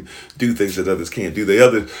Daniel can do things that others can't do.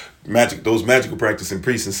 Those magical practicing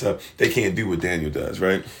priests and stuff, they can't do what Daniel does,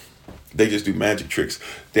 right? They just do magic tricks.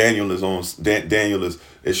 Daniel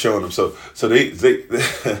is showing them. So they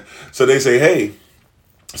so they say, hey.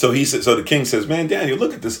 So the king says, man, Daniel,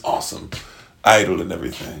 look at this awesome idol and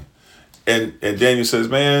everything. And Daniel says,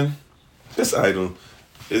 man, this idol,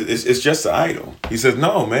 it's just an idol. He says,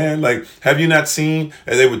 no, man, like, have you not seen?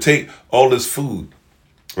 And they would take all this food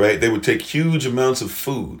right? They would take huge amounts of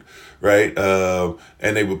food, right?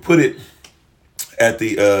 And they would put it at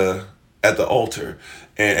the altar.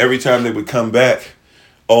 And every time they would come back,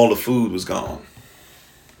 all the food was gone.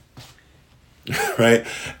 Right?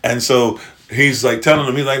 And so he's like telling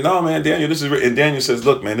them, he's like, no, man, Daniel, this is, and Daniel says,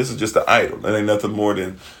 look, man, this is just an idol. That ain't nothing more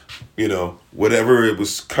than, whatever it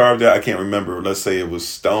was carved out. I can't remember. Let's say it was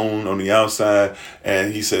stone on the outside.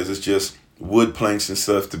 And he says it's just wood planks and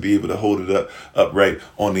stuff to be able to hold it upright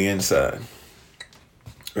on the inside.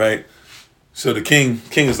 Right? So the king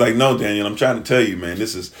is like, no, Daniel, I'm trying to tell you, man,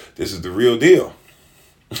 this is the real deal.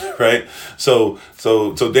 Right? So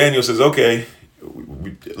Daniel says, okay,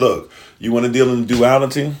 look, you want to deal in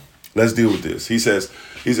duality? Let's deal with this. He says,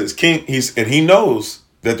 King, and he knows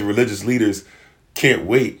that the religious leaders can't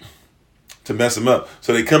wait to mess him up.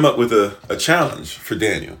 So they come up with a challenge for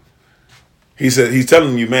Daniel. He said, he's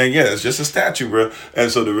telling you, man, yeah, it's just a statue, bro.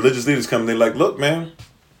 And so the religious leaders come and they're like, look, man,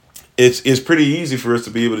 it's pretty easy for us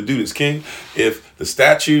to be able to do this, King. If the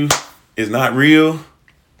statue is not real,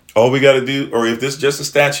 all we got to do, or if this is just a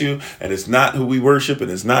statue and it's not who we worship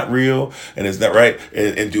and it's not real and it's not right,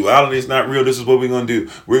 and duality is not real, this is what we're going to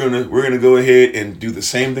do. We're going to go ahead and do the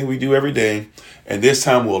same thing we do every day. And this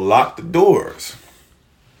time we'll lock the doors.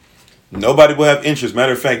 Nobody will have interest.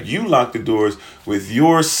 Matter of fact, you lock the doors with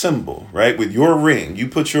your symbol, right? With your ring. You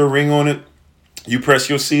put your ring on it. You press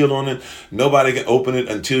your seal on it. Nobody can open it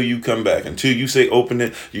until you come back. Until you say open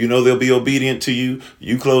it, they'll be obedient to you.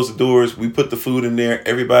 You close the doors. We put the food in there.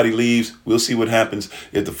 Everybody leaves. We'll see what happens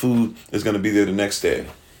if the food is going to be there the next day.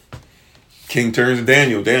 King turns to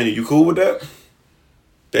Daniel. Daniel, you cool with that?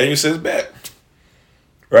 Daniel says, bet.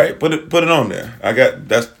 Right? Put it on there.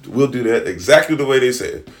 We'll do that exactly the way they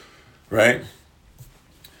said. Right?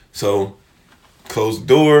 So close the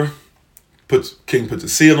door. King puts a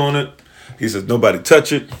seal on it. He says, nobody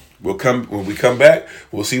touch it. When we come back,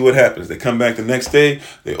 we'll see what happens. They come back the next day.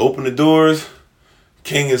 They open the doors.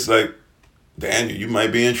 King is like, Daniel, you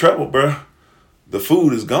might be in trouble, bro. The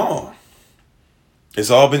food is gone. It's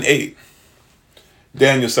all been ate.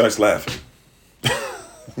 Daniel starts laughing.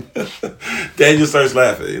 Daniel starts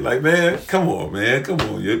laughing. He's like, man, come on, man. Come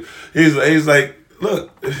on. He's like,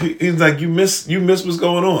 look, he's like, you miss what's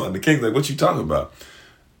going on. The king's like, what you talking about?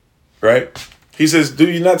 Right? He says, do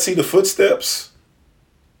you not see the footsteps?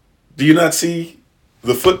 Do you not see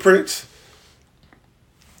the footprints?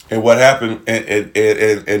 And what happened? And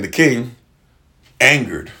the king,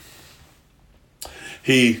 angered,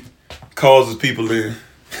 he calls his people in.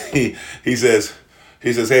 He says,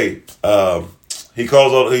 hey, he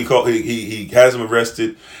has them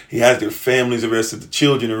arrested. He has their families arrested, the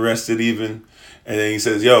children arrested even. And then he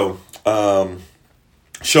says, yo,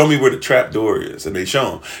 show me where the trap door is. And they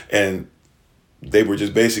show him. And they were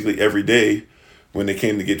just basically every day when they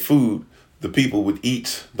came to get food, the people would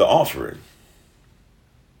eat the offering.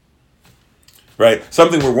 Right?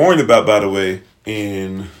 Something we're warned about, by the way,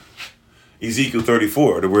 in Ezekiel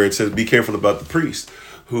 34, where it says, be careful about the priest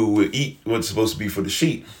who would eat what's supposed to be for the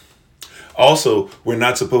sheep. Also, we're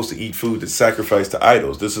not supposed to eat food that's sacrificed to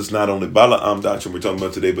idols. This is not only Balaam doctrine we're talking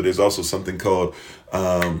about today, but there's also something called,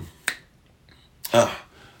 what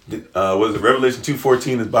is it? Revelation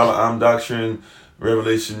 2:14 is Balaam doctrine.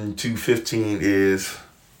 Revelation 2:15 is,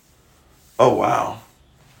 oh wow,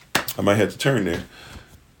 I might have to turn there.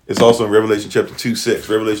 It's also in Revelation chapter 2:6.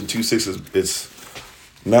 Revelation 2:6 is, it's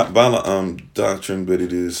not Balaam doctrine, but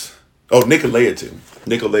it is, Nicolaitan.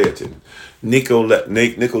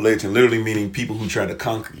 Nicolaitan, literally meaning people who try to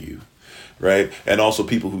conquer you, right? And also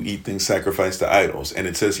people who eat things sacrificed to idols. And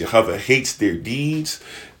it says Yahweh hates their deeds,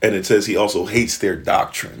 and it says he also hates their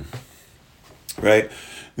doctrine, right?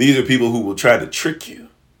 These are people who will try to trick you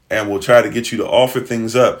and will try to get you to offer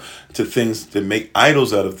things up to things, to make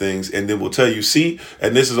idols out of things, and then will tell you, see,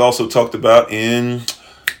 and this is also talked about in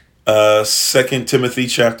 2 Timothy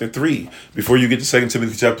chapter 3. Before you get to 2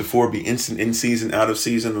 Timothy chapter 4, be instant in season, out of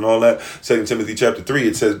season, and all that. 2 Timothy chapter 3,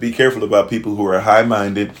 it says, be careful about people who are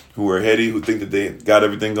high-minded, who are heady, who think that they got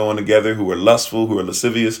everything going together, who are lustful, who are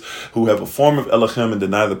lascivious, who have a form of Elohim and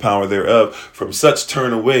deny the power thereof. From such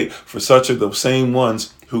turn away, for such are the same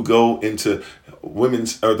ones who go into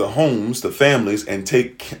the homes, the families, and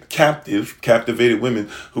take captivated women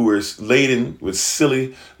who are laden with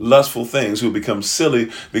silly, lustful things, who become silly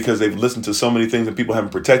because they've listened to so many things and people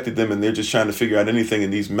haven't protected them, and they're just trying to figure out anything.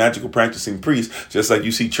 And these magical practicing priests, just like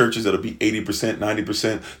you see churches that'll be 80%,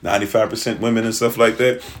 90%, 95% women and stuff like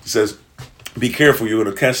that. He says, be careful, you're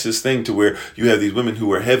going to catch this thing to where you have these women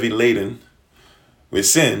who are heavy laden with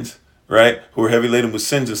sins, right, who are heavy laden with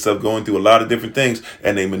sins and stuff, going through a lot of different things,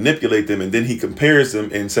 and they manipulate them, and then he compares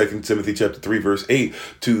them in 2 Timothy chapter 3, verse 8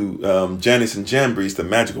 to Jannes and Jambres, the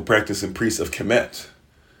magical practice and priests of Kemet.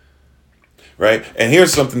 Right? And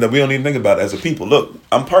here's something that we don't even think about as a people. Look,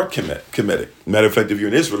 I'm part Kemetic. Matter of fact, if you're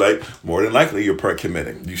an Israelite, more than likely you're part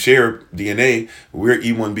Kemetic. You share DNA. We're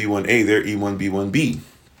E1B1A, they're E1B1B.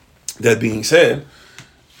 That being said,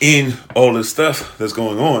 in all this stuff that's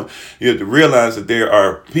going on, you have to realize that there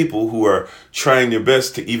are people who are trying their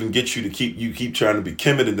best to even get you to keep trying to be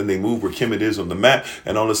Kemet, and then they move where Kemet is on the map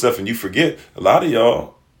and all this stuff, and you forget a lot of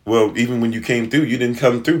y'all. Well, even when you came through, you didn't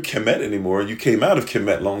come through Kemet anymore. You came out of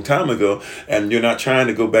Kemet a long time ago, and you're not trying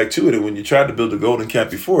to go back to it. And when you tried to build a golden calf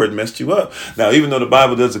before, it messed you up. Now, even though the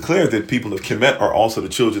Bible does declare that people of Kemet are also the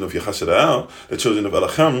children of Yahashada'al, the children of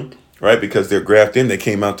Elacham, right? Because they're grafted in, they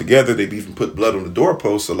came out together. They've even put blood on the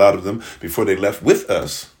doorposts, a lot of them, before they left with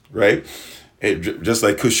us, right? Just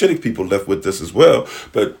like Cushitic people left with us as well.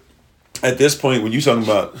 But at this point, when you're talking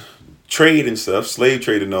about trade and stuff, slave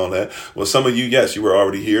trade and all that. Well, some of you, yes, you were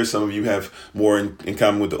already here. Some of you have more in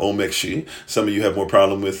common with the Olmec Shi. Some of you have more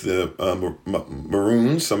problem with the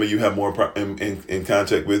Maroons. Some of you have more in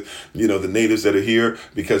contact with, the natives that are here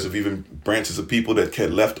because of even branches of people that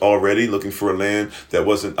had left already looking for a land that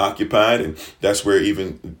wasn't occupied. And that's where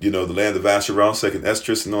even, the land of Asherah, second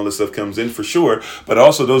Esdras and all this stuff comes in for sure. But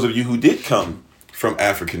also those of you who did come from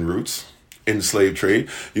African roots in the slave trade,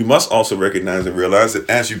 you must also recognize and realize that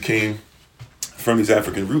as you came from these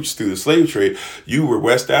African roots through the slave trade, you were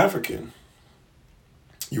West African.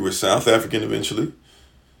 You were South African eventually,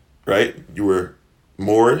 right? You were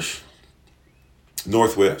Moorish,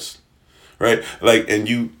 Northwest, right? And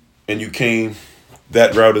you came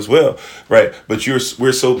that route as well, right? But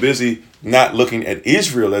we're so busy not looking at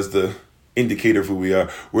Israel as the indicator of who we are.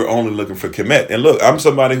 We're only looking for Kemet. And look, I'm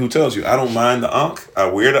somebody who tells you I don't mind the Ankh. I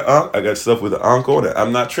wear the Ankh. I got stuff with the Ankh on it.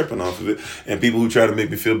 I'm not tripping off of it. And people who try to make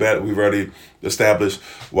me feel bad, we've already established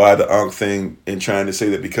why the Ankh thing, and trying to say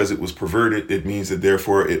that because it was perverted, it means that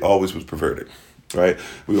therefore it always was perverted, right?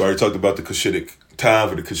 We already talked about the Cushitic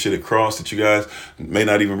Tav or the Cushitic cross that you guys may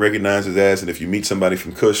not even recognize it as. And if you meet somebody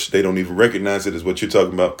from Cush, they don't even recognize it as what you're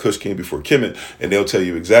talking about. Cush came before Kemet, and they'll tell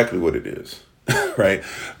you exactly what it is. Right,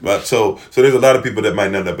 but so there's a lot of people that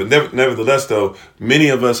might know that, but nevertheless, though, many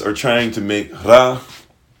of us are trying to make Ra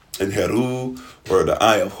and Heru, or the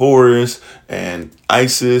Eye of Horus, and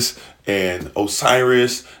Isis, and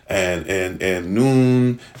Osiris, and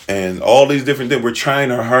Nun, and all these different things. We're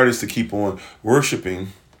trying our hardest to keep on worshiping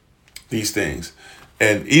these things.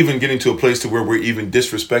 And even getting to a place to where we're even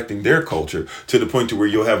disrespecting their culture, to the point to where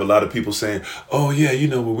you'll have a lot of people saying, oh yeah,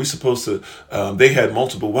 well, we're supposed to, they had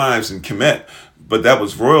multiple wives in Kemet, but that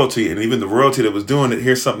was royalty. And even the royalty that was doing it,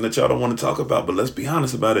 here's something that y'all don't want to talk about, but let's be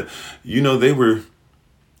honest about it. They were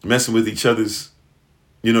messing with each other's,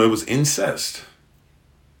 it was incest.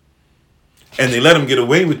 And they let them get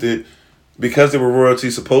away with it because they were royalty.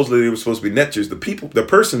 Supposedly they were supposed to be netchers. The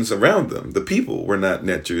persons around them, the people were not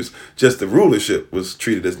netchers. Just the rulership was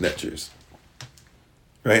treated as netchers.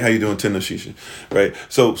 Right? How you doing, Tino Shisha? Right?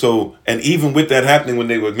 So, and even with that happening, when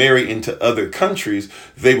they would marry into other countries,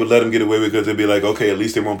 they would let them get away with it because they'd be like, okay, at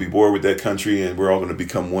least they won't be bored with that country, and we're all going to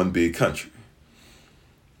become one big country.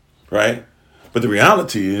 Right? But the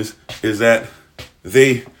reality is that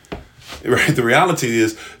the reality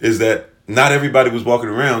is that not everybody was walking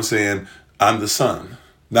around saying, I'm the sun.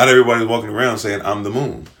 Not everybody was walking around saying, I'm the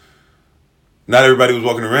moon. Not everybody was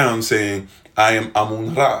walking around saying, I am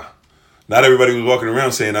Amun-Ra. Not everybody was walking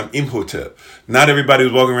around saying, I'm Imhotep. Not everybody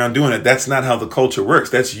was walking around doing it. That's not how the culture works.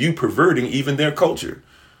 That's you perverting even their culture.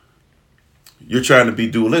 You're trying to be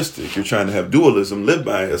dualistic. You're trying to have dualism, live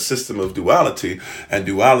by a system of duality, and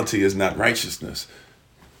duality is not righteousness.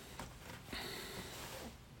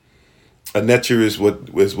 A netcher is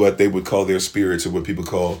what they would call their spirits, or what people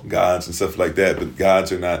call gods and stuff like that. But gods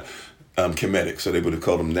are not Kemetic, so they would have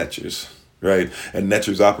called them netchers, right? And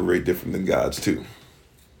netchers operate different than gods too.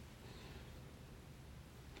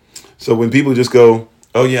 So when people just go,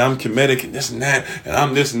 oh yeah, I'm Kemetic and this and that, and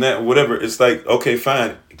I'm this and that, whatever, it's like, okay,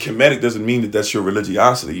 fine. Kemetic doesn't mean that that's your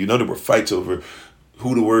religiosity. There were fights over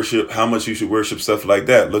who to worship, how much you should worship, stuff like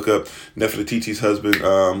that. Look up Nefertiti's husband,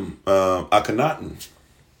 Akhenaten.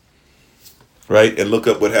 Right? And look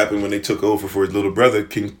up what happened when they took over for his little brother,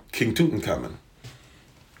 King Tutankhamun.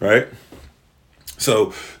 Right?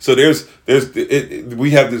 So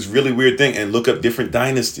we have this really weird thing, and look up different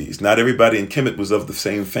dynasties. Not everybody in Kemet was of the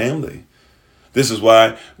same family. This is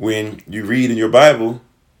why when you read in your Bible,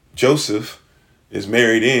 Joseph is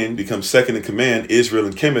married in, becomes second in command. Israel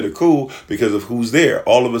and Kemet are cool because of who's there.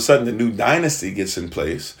 All of a sudden, the new dynasty gets in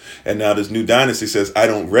place. And now this new dynasty says, I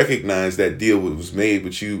don't recognize that deal that was made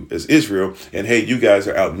with you as Israel. And hey, you guys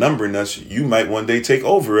are outnumbering us. You might one day take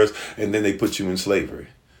over us. And then they put you in slavery.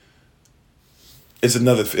 It's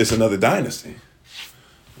another dynasty,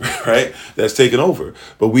 right? That's taken over.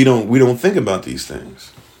 But we don't think about these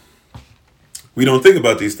things. We don't think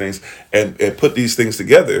about these things and put these things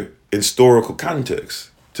together in historical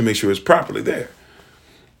context to make sure it's properly there,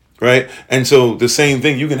 right? And so the same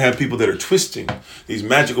thing, you can have people that are twisting, these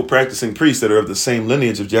magical practicing priests that are of the same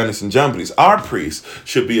lineage of Janus and Jambres. Our priests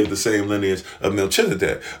should be of the same lineage of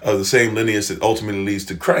Melchizedek, of the same lineage that ultimately leads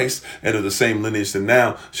to Christ, and of the same lineage that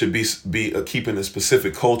now should be keeping a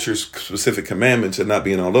specific culture, specific commandments, and not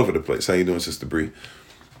being all over the place. How you doing, Sister Bree?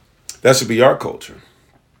 That should be our culture.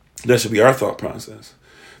 That should be our thought process.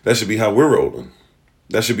 That should be how we're rolling.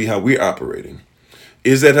 That should be how we're operating.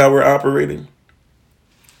 Is that how we're operating?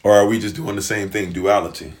 Or are we just doing the same thing,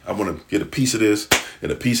 duality? I want to get a piece of this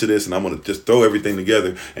and a piece of this, and I want to just throw everything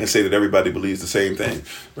together and say that everybody believes the same thing,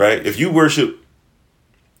 right? If you worship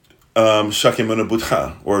Shakyamuni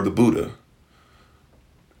Buddha or the Buddha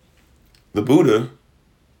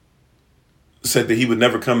said that he would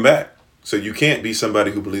never come back. So you can't be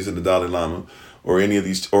somebody who believes in the Dalai Lama or any of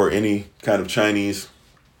these, or any kind of Chinese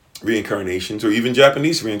reincarnations, or even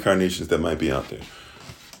Japanese reincarnations that might be out there,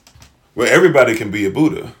 where everybody can be a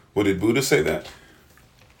Buddha. Well, did Buddha say that?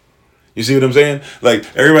 You see what I'm saying? Like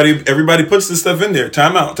everybody puts this stuff in there.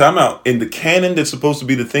 Time out. In the canon that's supposed to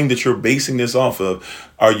be the thing that you're basing this off of,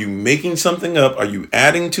 are you making something up? Are you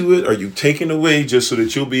adding to it? Are you taking away just so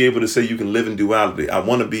that you'll be able to say you can live in duality? I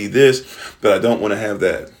want to be this, but I don't want to have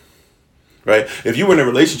that. Right? If you were in a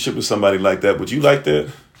relationship with somebody like that, would you like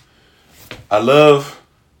that? I love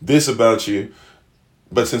this about you,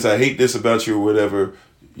 but since I hate this about you or whatever,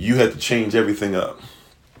 you had to change everything up.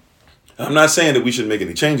 I'm not saying that we shouldn't make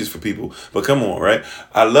any changes for people, but come on, right?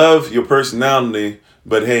 I love your personality,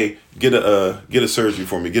 but hey, get a surgery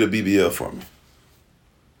for me, get a BBL for me.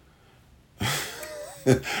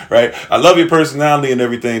 Right? I love your personality and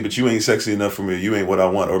everything, but you ain't sexy enough for me. You ain't what I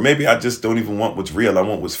want. Or maybe I just don't even want what's real. I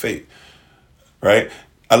want what's fake. Right?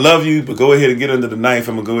 I love you, but go ahead and get under the knife.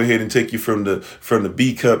 I'm gonna go ahead and take you from the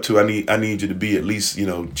B cup to I need you to be at least,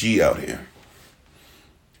 G out here.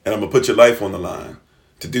 And I'm gonna put your life on the line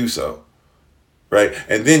to do so. Right?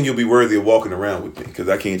 And then you'll be worthy of walking around with me, because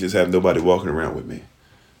I can't just have nobody walking around with me.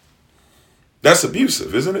 That's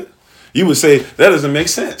abusive, isn't it? You would say that doesn't make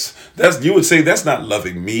sense. You would say that's not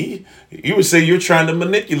loving me. You would say you're trying to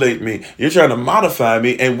manipulate me. You're trying to modify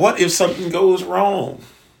me. And what if something goes wrong?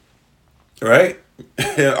 Right?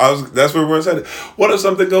 That's where we're headed. What if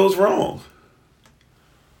something goes wrong?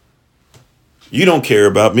 You don't care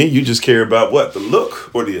about me. You just care about what? The look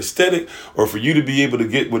or the aesthetic, or for you to be able to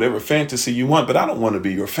get whatever fantasy you want. But I don't want to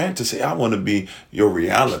be your fantasy. I want to be your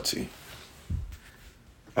reality.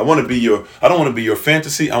 I don't want to be your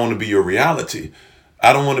fantasy. I want to be your reality.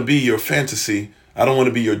 I don't want to be your fantasy. I don't want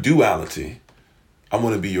to be your duality. I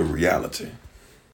want to be your reality.